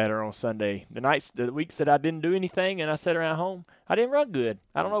ran better on Sunday. The weeks that I didn't do anything and I sat around home, I didn't run good.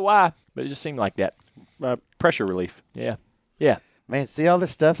 I don't know why, but it just seemed like that. Pressure relief. Yeah. Man, see all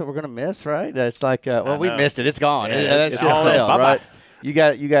this stuff that we're going to miss, right? It's like, we know. missed it. It's gone. Yeah, That's it's all gone. hell, right? You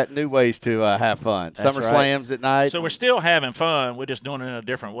got new ways to have fun. Summer right. slams at night. So we're still having fun. We're just doing it in a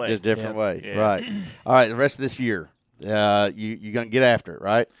different way. Just different way, Yeah. right? All right, the rest of this year, you're going to get after it,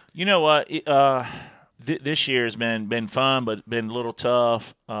 right? You know what? This year has been fun, but been a little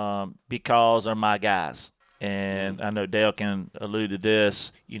tough because of my guys. And I know Dale can allude to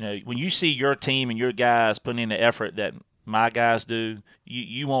this. When you see your team and your guys putting in the effort that my guys do,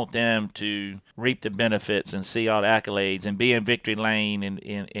 you want them to reap the benefits and see all the accolades and be in victory lane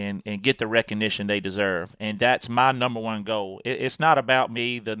and get the recognition they deserve. And that's my number one goal. It's not about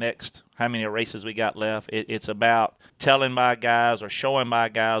me, the next how many races we got left. It's about telling my guys or showing my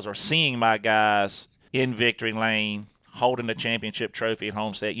guys or seeing my guys in victory lane, holding the championship trophy at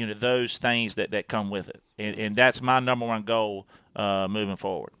Homestead, those things that come with it. And that's my number one goal moving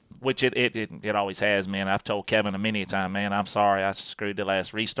forward. Which it always has, man. I've told Kevin many a time, man, I'm sorry I screwed the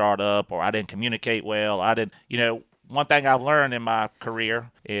last restart up, or I didn't communicate well. One thing I've learned in my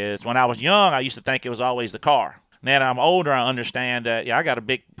career is when I was young, I used to think it was always the car. Now that I'm older, I understand that, I got a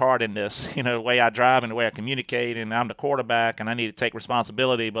big part in this, the way I drive and the way I communicate, and I'm the quarterback, and I need to take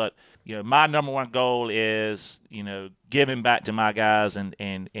responsibility. But, my number one goal is, giving back to my guys, and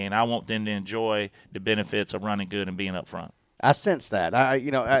I want them to enjoy the benefits of running good and being up front. I sense that.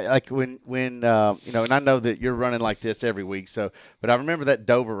 Like when and I know that you're running like this every week. So, but I remember that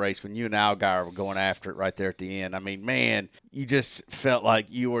Dover race when you and Algar were going after it right there at the end. I mean, man, you just felt like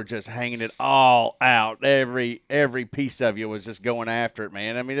you were just hanging it all out. Every piece of you was just going after it,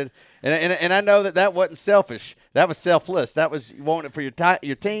 man. I mean, and I know that wasn't selfish. That was selfless. That was you wanting it for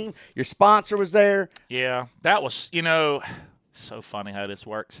your team. Your sponsor was there. Yeah, that was so funny how this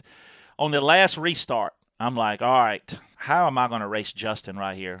works. On the last restart, I'm like, all right, how am I going to race Justin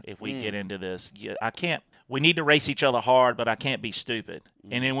right here if we get into this? I can't. We need to race each other hard, but I can't be stupid.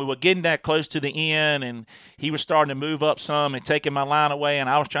 And then we were getting that close to the end, and he was starting to move up some and taking my line away, and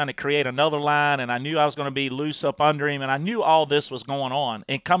I was trying to create another line, and I knew I was going to be loose up under him, and I knew all this was going on.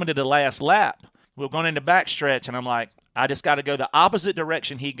 And coming to the last lap, we were going into backstretch, and I'm like, I just got to go the opposite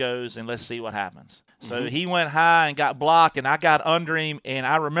direction he goes, and let's see what happens. So he went high and got blocked, and I got under him, and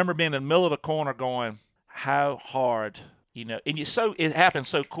I remember being in the middle of the corner going, how hard, and it happened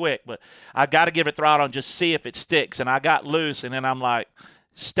so quick, but I got to give it throttle and just see if it sticks. And I got loose, and then I'm like,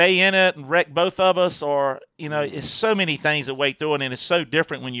 stay in it and wreck both of us, or it's so many things that wait through it, and it's so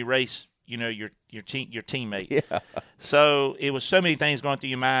different when you race, your teammate. Yeah. So it was so many things going through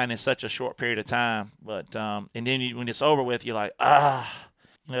your mind in such a short period of time. But and then when it's over with, you're like,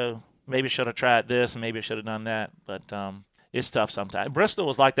 maybe I should have tried this, and maybe I should have done that. But it's tough sometimes. Bristol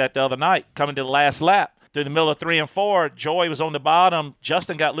was like that the other night, coming to the last lap. Through the middle of 3 and 4, Joy was on the bottom.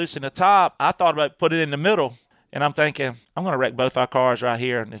 Justin got loose in the top. I thought about putting it in the middle, and I'm thinking, I'm going to wreck both our cars right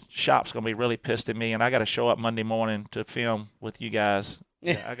here, and the shop's going to be really pissed at me, and I got to show up Monday morning to film with you guys.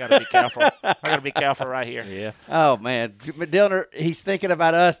 Yeah, I got to be careful. I got to be careful right here. Yeah. Oh man, Dillner, he's thinking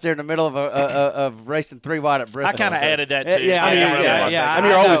about us during the middle of racing 3 wide at Bristol. I kind of added that too. Yeah, I mean,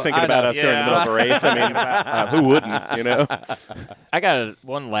 you're always thinking about us during the middle of a race. I mean, who wouldn't? I got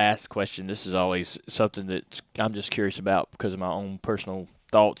one last question. This is always something that I'm just curious about because of my own personal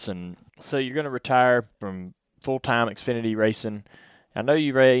thoughts. And so you're going to retire from full-time Xfinity racing. I know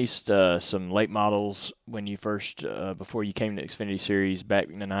you raced some late models when you first, before you came to Xfinity Series back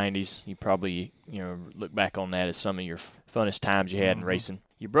in the 90s. You probably, look back on that as some of your funnest times you had in racing.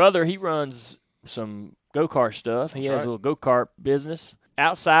 Your brother, he runs some go-kart stuff. He has a little go-kart business.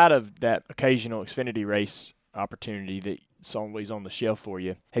 Outside of that occasional Xfinity race opportunity that's always on the shelf for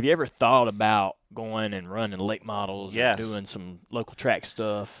you, have you ever thought about going and running late models and doing some local track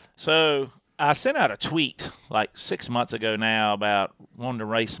stuff? So I sent out a tweet like 6 months ago now about wanting to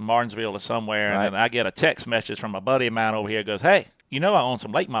race Martinsville or somewhere, and then I get a text message from a buddy of mine over here. Goes, hey, I own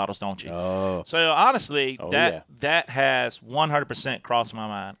some late models, don't you? Oh. So honestly, that has 100% crossed my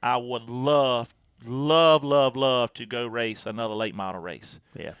mind. I would love to go race another late model race.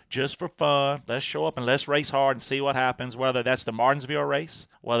 Yeah. Just for fun. Let's show up and let's race hard and see what happens, whether that's the Martinsville race,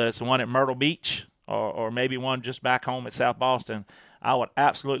 whether it's the one at Myrtle Beach, or maybe one just back home at South Boston. I would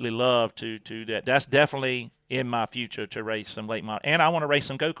absolutely love to do that. That's definitely in my future to race some late model, and I want to race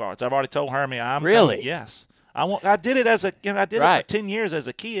some go-karts. I've already told Hermie I'm really yes. I did it as a I did it for 10 years as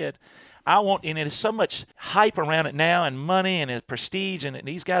a kid. And there's so much hype around it now, and money and prestige, and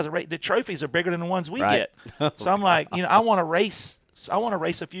these guys the trophies are bigger than the ones we get. So I'm like, I want to race. I want to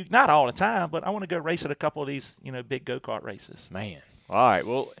race a few, not all the time, but I want to go race at a couple of these, big go-kart races. Man. All right.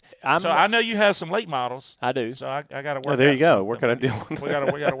 Well, I know you have some late models. I do. So I got to work. Oh, there you go. We're going to deal with. We got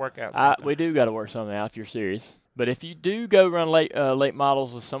to work out something. We do got to work something out if you're serious. But if you do go run late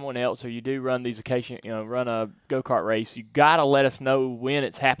models with someone else, or you do run these run a go-kart race, you got to let us know when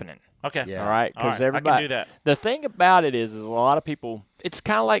it's happening. Okay. Yeah. All right. Because everybody. I can do that. The thing about it is a lot of people. It's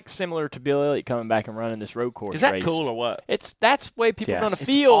kind of like similar to Bill Elliott coming back and running this road course. Is that race. cool or what? That's the way people are going to It's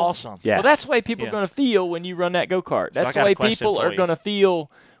feel. Awesome. Yes. Well, that's the way people are going to feel when you run that go-kart. That's the way people are going to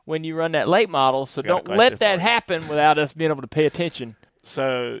feel when you run that late model. So don't let that happen without us being able to pay attention.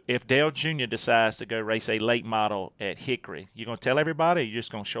 So if Dale Jr. decides to go race a late model at Hickory, you going to tell everybody, or you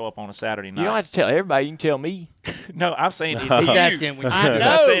just going to show up on a Saturday night? You don't have to tell everybody. You can tell me. No, I'm saying if He's you. asking when you I do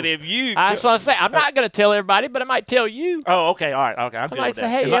know. I said if you. That's what I'm saying. I'm not going to tell everybody, but I might tell you. Oh, okay. All right. Okay. I'm good might with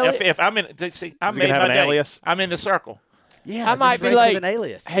say, that. hey, If I'm in, see, I'm Is he gonna have an alias? I'm in the circle. Yeah, I might just be race like, with an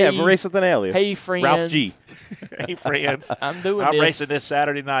alias. hey, Yeah, but race with an alias. Hey, friends. Ralph G. Hey, friends. I'm doing I'm this. racing this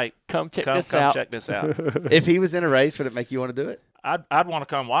Saturday night. Come check Come this out. check this out. If he was in a race, would it make you want to do it? I'd want to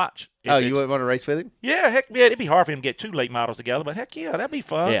come watch. You would want to race with him? Yeah, heck yeah. It'd be hard for him to get 2 late models together, but heck yeah, that'd be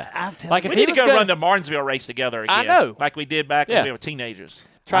fun. Yeah. Like We need to go run the Martinsville race together again. I know. Like we did back when we were teenagers.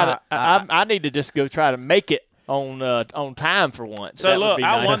 I need to just go try to make it on time for once. So That would look, be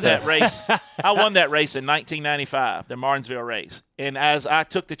I nice. won that race. I won that race in 1995, the Martinsville race. And as I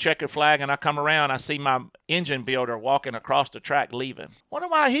took the checkered flag and I come around, I see my engine builder walking across the track leaving. Wonder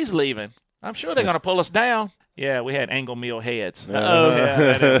why he's leaving. I'm sure they're going to pull us down. Yeah, we had angle mill heads. Oh, yeah,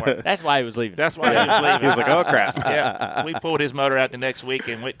 that didn't work. That's why he was leaving. That's why he was leaving. He was like, oh, crap. Yeah, we pulled his motor out the next week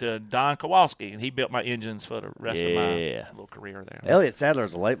and went to Don Kowalski, and he built my engines for the rest of my little career there. Elliott Sadler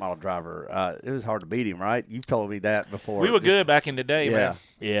is a late model driver. It was hard to beat him, right? You've told me that before. We were good back in the day, man.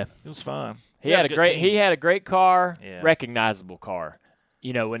 Yeah. It was fun. He had a great car, Yeah. recognizable car.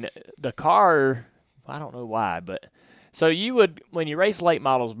 You know, when the car, I don't know why, but so you would, when you race late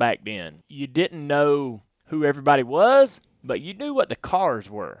models back then, you didn't know who everybody was, but you knew what the cars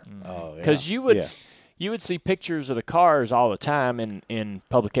were. Oh, yeah. Because you would see pictures of the cars all the time in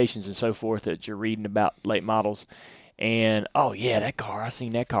publications and so forth that you're reading about late models. And, oh, yeah, that car, I've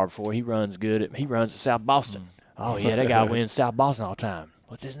seen that car before. He runs good. He runs at South Boston. Oh, yeah, that guy wins South Boston all the time.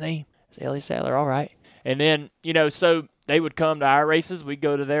 What's his name? It's Elliott Sadler. All right. And then, you know, so they would come to our races. We'd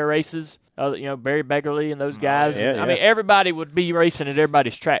go to their races. You know, Barry Beggerly and those guys. Yeah, I mean, everybody would be racing at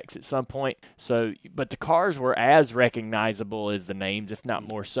everybody's tracks at some point. So, but the cars were as recognizable as the names, if not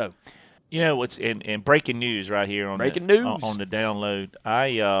more so. You know what's in breaking news right here on Breaking the, news. on the download.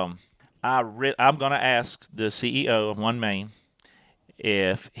 I'm going to ask the CEO of One Main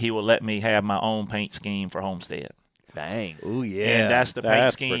if he will let me have my own paint scheme for Homestead. Dang. Oh, yeah. And that's the paint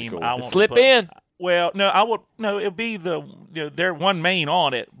That's pretty scheme cool. I want. Slip in. Well, no, I would it'll be they're One Main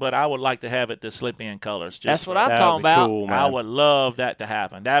on it, but I would like to have it the slip in colors. That's what I'm That'd talking be about. cool, man. I would love that to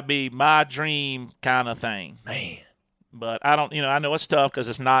happen. That'd be my dream kind of thing. Man. But I don't, I know it's tough because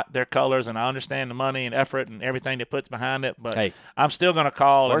it's not their colors, and I understand the money and effort and everything that puts behind it. But Hey. I'm still going to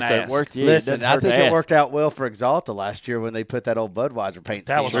call and ask. Listen, I think it worked out well for Exalta last year when they put that old Budweiser paint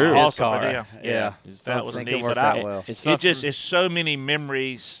scheme That was on his awesome car. for them. Yeah. That was I think neat. it worked But out well. it's so many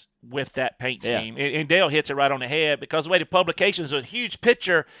memories with that paint Yeah. scheme. And Dale hits it right on the head because the way the publications are a huge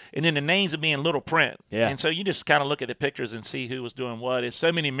picture and then the names are being little print. Yeah. And so you just kind of look at the pictures and see who was doing what. It's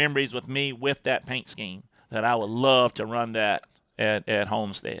so many memories with me with that paint scheme that I would love to run that at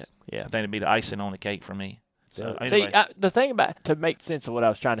Homestead. Yeah. I think it'd be the icing on the cake for me. So See, anyway. the thing about, to make sense of what I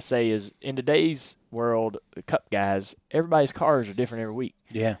was trying to say is, in today's world, the Cup guys, everybody's cars are different every week.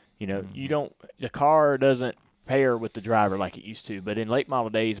 Yeah. You know, the car doesn't pair with the driver like it used to. But in late model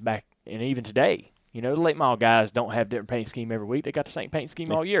days back, and even today, the late model guys don't have different paint scheme every week. They got the same paint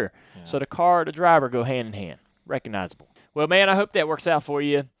scheme all year. Yeah. So the car, the driver go hand in hand, recognizable. Well, man, I hope that works out for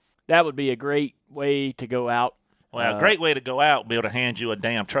you. That would be a great way to go out. Well, a great way to go out, be able to hand you a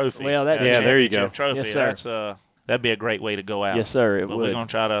damn trophy. Well, that's there you go. Trophy. Yes, sir. That's that'd be a great way to go out. Yes, sir. It but would. We're gonna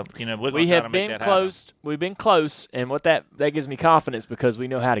try to, we have been close. We've been close, and what that gives me confidence because we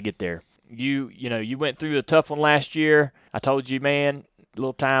know how to get there. You went through a tough one last year. I told you, man, a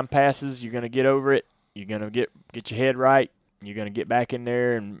little time passes, you're gonna get over it. You're gonna get your head right. You're gonna get back in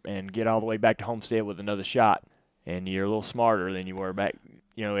there and get all the way back to Homestead with another shot. And you're a little smarter than you were back.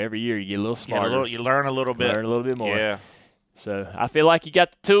 Every year you get a little smarter. You learn a little bit. Learn a little bit more. Yeah. So I feel like you got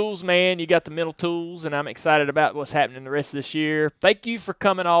the tools, man. You got the mental tools, and I'm excited about what's happening the rest of this year. Thank you for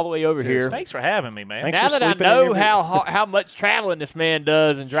coming all the way over here. Thanks for having me, man. Thanks now for that I sleeping in know your how much traveling this man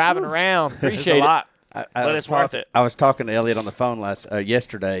does and driving around, It's appreciate a lot. But it's worth it. I was talking to Elliott on the phone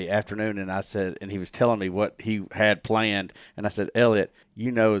yesterday afternoon, and he was telling me what he had planned, and I said, Elliott,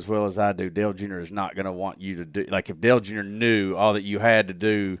 you know as well as I do, Dale Jr. is not going to want you to do, like if Dale Jr. knew all that you had to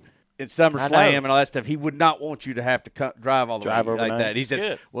do in SummerSlam and all that stuff, he would not want you to have to drive all the way overnight. like that. He says,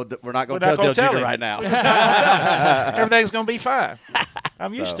 Good. well, we're not going to tell Dale Jr. right now. Everything's going to be fine.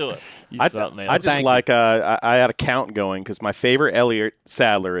 I'm used to it. I just like I had a count going because my favorite Elliott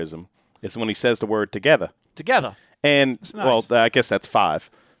Sadlerism is when he says the word together. Together. And, nice. well, I guess that's 5.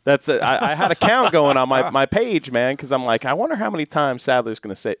 That's I had a count going on my page, man, because I'm like, I wonder how many times Sadler's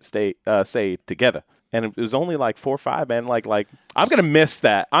going to say together. And it was only like 4 or 5, man. Like I'm going to miss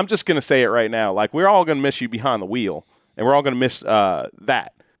that. I'm just going to say it right now. Like, we're all going to miss you behind the wheel, and we're all going to miss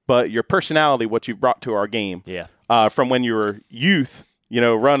that. But your personality, what you've brought to our game, from when you were youth,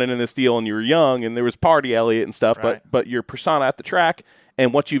 running in this deal, and you were young, and there was Party Elliott and stuff, right. but your persona at the track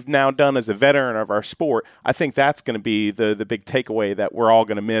and what you've now done as a veteran of our sport, I think that's going to be the big takeaway that we're all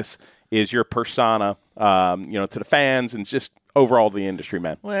going to miss is your persona, to the fans and just overall the industry,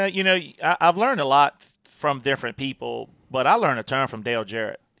 man. Well, I've learned a lot from different people, but I learned a ton from Dale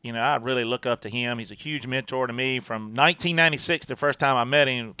Jarrett. I really look up to him. He's a huge mentor to me. From 1996, the first time I met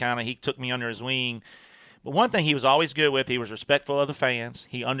him, he took me under his wing. But one thing he was always good with, he was respectful of the fans.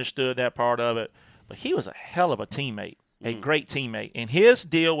 He understood that part of it. But he was a hell of a teammate, a great teammate. And his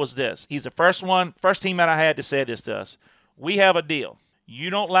deal was this. He's the first teammate I had to say this to us. We have a deal. You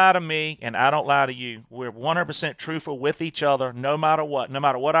don't lie to me, and I don't lie to you. We're 100% truthful with each other, no matter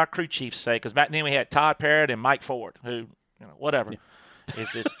what our crew chiefs say. Because back then we had Todd Parrott and Mike Ford, who, whatever. Yeah.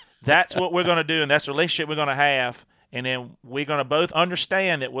 It's just That's what we're going to do, and that's the relationship we're going to have. And then we're going to both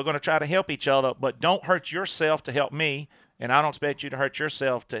understand that we're going to try to help each other, but don't hurt yourself to help me. And I don't expect you to hurt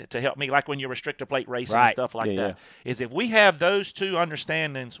yourself to help me, like when you're restrictor plate racing and stuff like that. Yeah. Is if we have those two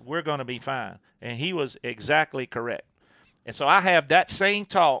understandings, we're going to be fine. And he was exactly correct. And so I have that same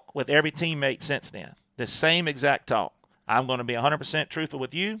talk with every teammate since then, the same exact talk. I'm going to be 100% truthful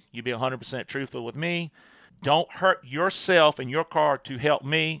with you. You be 100% truthful with me. Don't hurt yourself and your car to help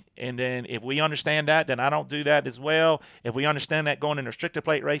me. And then if we understand that, then I don't do that as well. If we understand that going in restrictor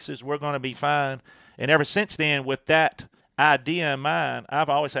plate races, we're going to be fine. And ever since then, with that idea in mind, I've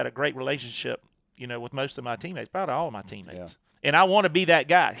always had a great relationship, with most of my teammates, about all of my teammates. Yeah. And I want to be that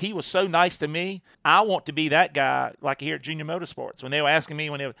guy. He was so nice to me. I want to be that guy, like here at Junior Motorsports. When they were asking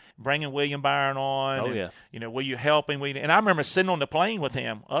me, when they were bringing William Byron on, will you help him? And I remember sitting on the plane with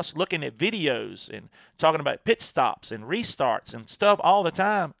him, us looking at videos and talking about pit stops and restarts and stuff all the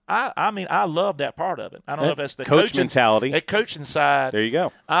time. I love that part of it. I don't know if that's the coach mentality. The coaching side. There you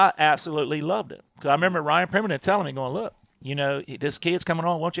go. I absolutely loved it. Because I remember Ryan Pemberton telling me, going, look, this kid's coming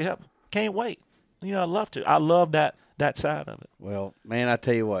on. Won't you help him? Can't wait. I'd love to. I love that side of it. Well, man, I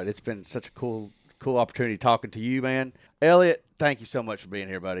tell you what, it's been such a cool opportunity talking to you, man. Elliott, thank you so much for being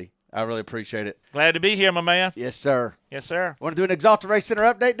here, buddy. I really appreciate it. Glad to be here, my man. Yes, sir. Yes, sir. Want to do an Exalta Race Center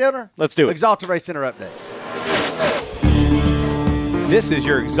update, Dillner? Let's do it. Exalta Race Center update. This is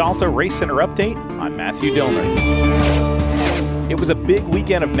your Exalta Race Center update. I'm Matthew Dillner. It was a big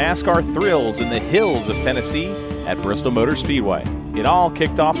weekend of NASCAR thrills in the hills of Tennessee at Bristol Motor Speedway. It all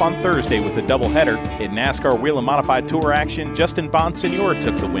kicked off on Thursday with a doubleheader. In NASCAR Wheel and Modified Tour action, Justin Bonsignore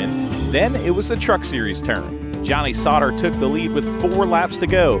took the win. Then it was the Truck Series turn. Johnny Sauter took the lead with 4 laps to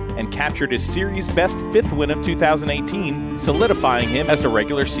go and captured his series best 5th win of 2018, solidifying him as the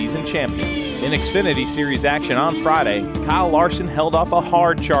regular season champion. In Xfinity Series action on Friday, Kyle Larson held off a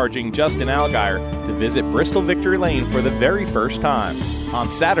hard-charging Justin Allgaier to visit Bristol Victory Lane for the very first time. On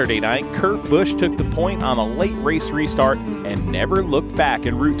Saturday night, Kurt Busch took the point on a late race restart and never looked back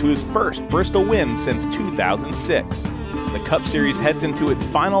en route to his first Bristol win since 2006. The Cup Series heads into its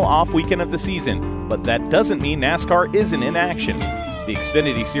final off weekend of the season, but that doesn't mean NASCAR isn't in action. The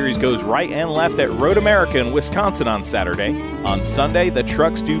Xfinity Series goes right and left at Road America in Wisconsin on Saturday. On Sunday, the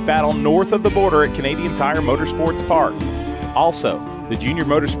trucks do battle north of the border at Canadian Tire Motorsports Park. Also, the Junior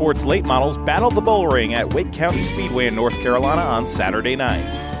Motorsports late models battle the bull ring at Wake County Speedway in North Carolina on Saturday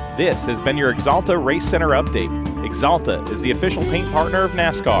night. This has been your Exalta Race Center update. Exalta is the official paint partner of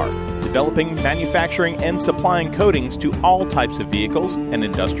NASCAR, developing, manufacturing, and supplying coatings to all types of vehicles and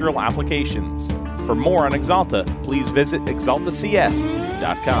industrial applications. For more on Exalta, please visit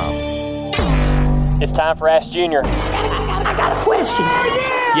exaltacs.com. It's time for Ask Junior. I got a question.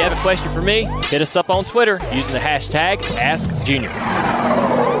 You have a question for me? Hit us up on Twitter using the hashtag AskJunior.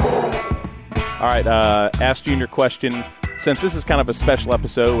 All right, Ask Junior question. Since this is kind of a special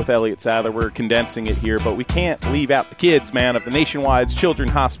episode with Elliott Sadler, we're condensing it here, but we can't leave out the kids, man, of the Nationwide's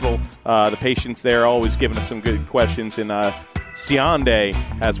Children's Hospital. The patients there always giving us some good questions, and Siande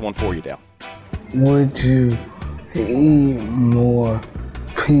has one for you, Dale. Would you eat more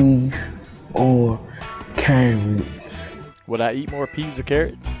peas or carrots? Would I eat more peas or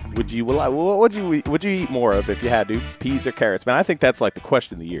carrots? Would you eat more of if you had to? Peas or carrots? Man, I think that's like the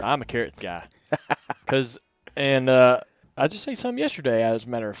question of the year. I'm a carrots guy. I just ate some yesterday, as a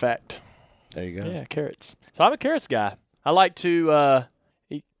matter of fact. There you go. Yeah, carrots. So I'm a carrots guy. I like to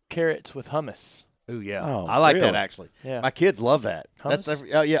eat carrots with hummus. Ooh, yeah. Oh, I like that, actually. Yeah. My kids love that.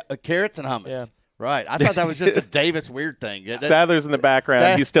 Hummus? Carrots and hummus. Yeah. Right. I thought that was just a Davis weird thing. Sadler's in the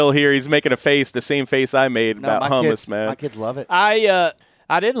background. He's still here. He's making a face, the same face I made about hummus, man. My kids love it. I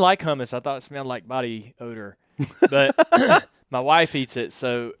didn't like hummus. I thought it smelled like body odor. But my wife eats it,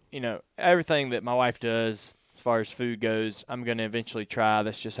 so, everything that my wife does as far as food goes, I'm going to eventually try.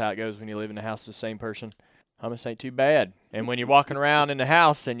 That's just how it goes when you live in the house with the same person. Hummus ain't too bad. And when you're walking around in the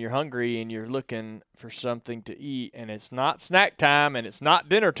house and you're hungry and you're looking for something to eat and it's not snack time and it's not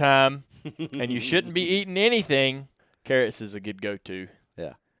dinner time and you shouldn't be eating anything, carrots is a good go-to.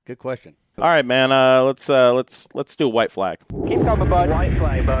 Yeah, good question. All right, man. Let's do a white flag. Keep coming, bud. White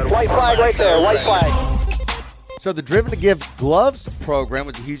flag, bud. White flag right there. White flag. So the Driven to Give Gloves program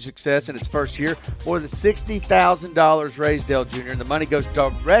was a huge success in its first year. More than $60,000 raised, Dale Jr., and the money goes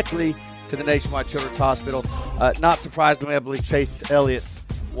directly to the Nationwide Children's Hospital. Not surprisingly, I believe Chase Elliott's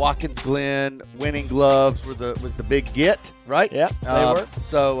Watkins Glen winning gloves was the big get, right? Yeah, they were.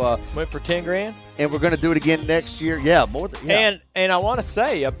 So went for $10,000, and we're going to do it again next year. Yeah, more than. Yeah. And I want to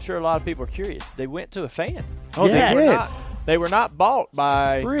say, I'm sure a lot of people are curious. They went to a fan. Oh, yeah. They did. They were not bought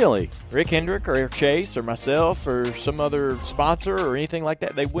by Really? Rick Hendrick or Chase or myself or some other sponsor or anything like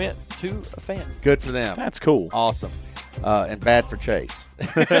that. They went to a fan. Good for them. That's cool. Awesome. And bad for Chase.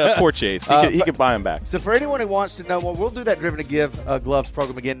 Poor Chase. He could buy him back. So for anyone who wants to know, well, we'll do that Driven to Give gloves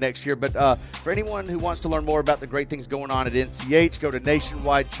program again next year. But for anyone who wants to learn more about the great things going on at NCH, go to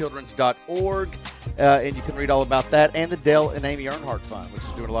nationwidechildrens.org, and you can read all about that and the Dale and Amy Earnhardt Fund, which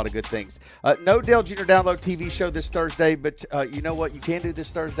is doing a lot of good things. No Dale Jr. Download TV show this Thursday, but you know what you can do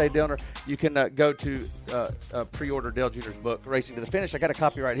this Thursday, Dillner? You can go to pre-order Dale Jr.'s book, Racing to the Finish. I got a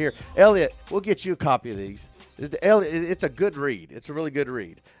copy right here. Elliott, we'll get you a copy of these. It's a good read. It's a really good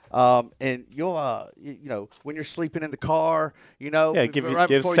read. And you'll, when you're sleeping in the car, give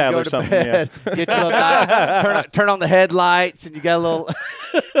before Sadler you go to something. bed, get your little turn on the headlights, and you got a little.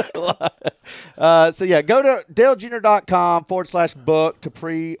 Go to DaleJr.com/book to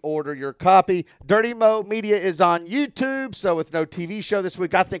pre-order your copy. Dirty Mo Media is on YouTube, so with no TV show this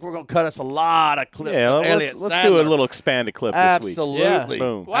week, I think we're going to cut us a lot of clips. Yeah, let's do a little expanded clip this week. Absolutely. Yeah.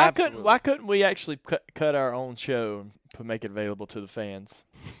 Boom. Why couldn't we actually cut our own show and make it available to the fans?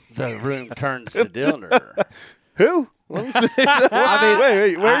 The room turns to Dillner. Who? Let me see. Wait. Where are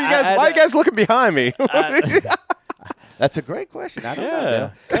you guys? Why are you guys looking behind me? That's a great question. I don't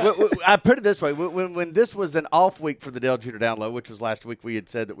know. I put it this way. When this was an off week for the Dale Jr. Download, which was last week, we had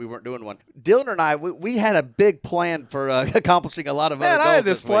said that we weren't doing one. Dillner and I, we had a big plan for accomplishing a lot of other goals. I had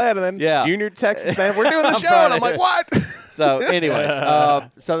this plan, and then Junior texts, man, we're doing the show. And I'm like, what? So anyways,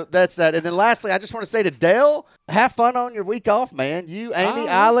 so that's that. And then lastly, I just want to say to Dale, have fun on your week off, man. You, Amy,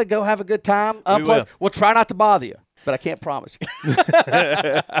 Isla, go have a good time. We'll try not to bother you, but I can't promise you.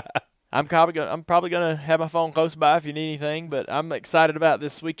 I'm probably gonna have my phone close by if you need anything, but I'm excited about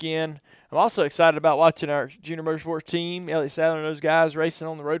this weekend. I'm also excited about watching our junior motorsports team, Elliott Sadler and those guys racing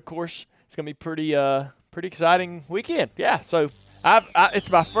on the road course. It's gonna be pretty exciting weekend. Yeah, so it's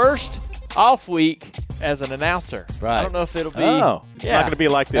my first off week as an announcer. Right. I don't know if it'll be. Oh, it's not going to be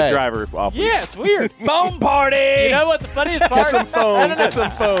like the driver off weeks. Yeah, it's weird. Foam party. You know what the funniest part is? Get some foam. No. Get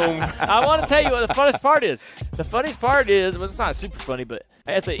some foam. I want to tell you what the funniest part is. The funniest part is, well, it's not super funny, but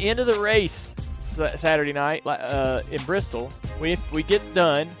at the end of the race Saturday night in Bristol, we get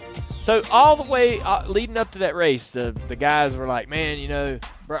done. So all the way leading up to that race, the guys were like, man,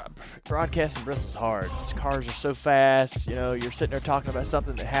 broadcasting Bristol's hard. Cars are so fast. You're sitting there talking about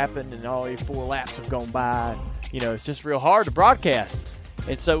something that happened and all your 4 laps have gone by. It's just real hard to broadcast.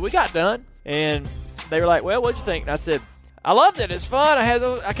 And so we got done, and they were like, well, what'd you think? And I said, I loved it. It's fun.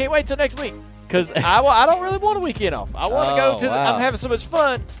 I can't wait till next week because I don't really want a weekend off. I want to go to I'm having so much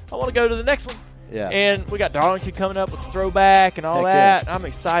fun. I want to go to the next one. Yeah. And we got Darlington coming up with the throwback and all that. I'm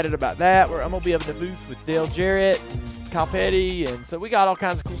excited about that. I'm going to be up in the booth with Dale Jarrett and Kyle Petty. And so we got all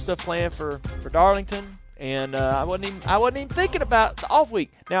kinds of cool stuff planned for Darlington. And I wasn't even thinking about the off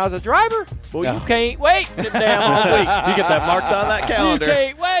week. Now, as a driver, you can't wait for the damn off week. You get that marked on that calendar. You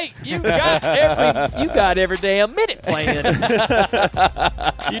can't wait. You got every damn minute planned.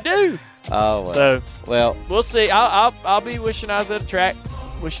 You do. Oh, well. So, well, we'll see. I'll be wishing I was at a track.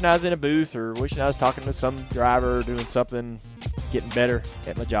 Wishing I was in a booth or wishing I was talking to some driver doing something, getting better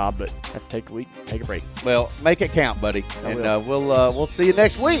at my job, but I have to take a week, take a break. Well, make it count, buddy. And we'll see you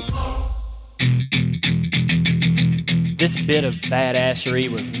next week. This bit of badassery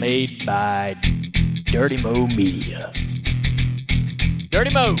was made by Dirty Mo Media.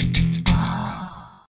 Dirty Mo.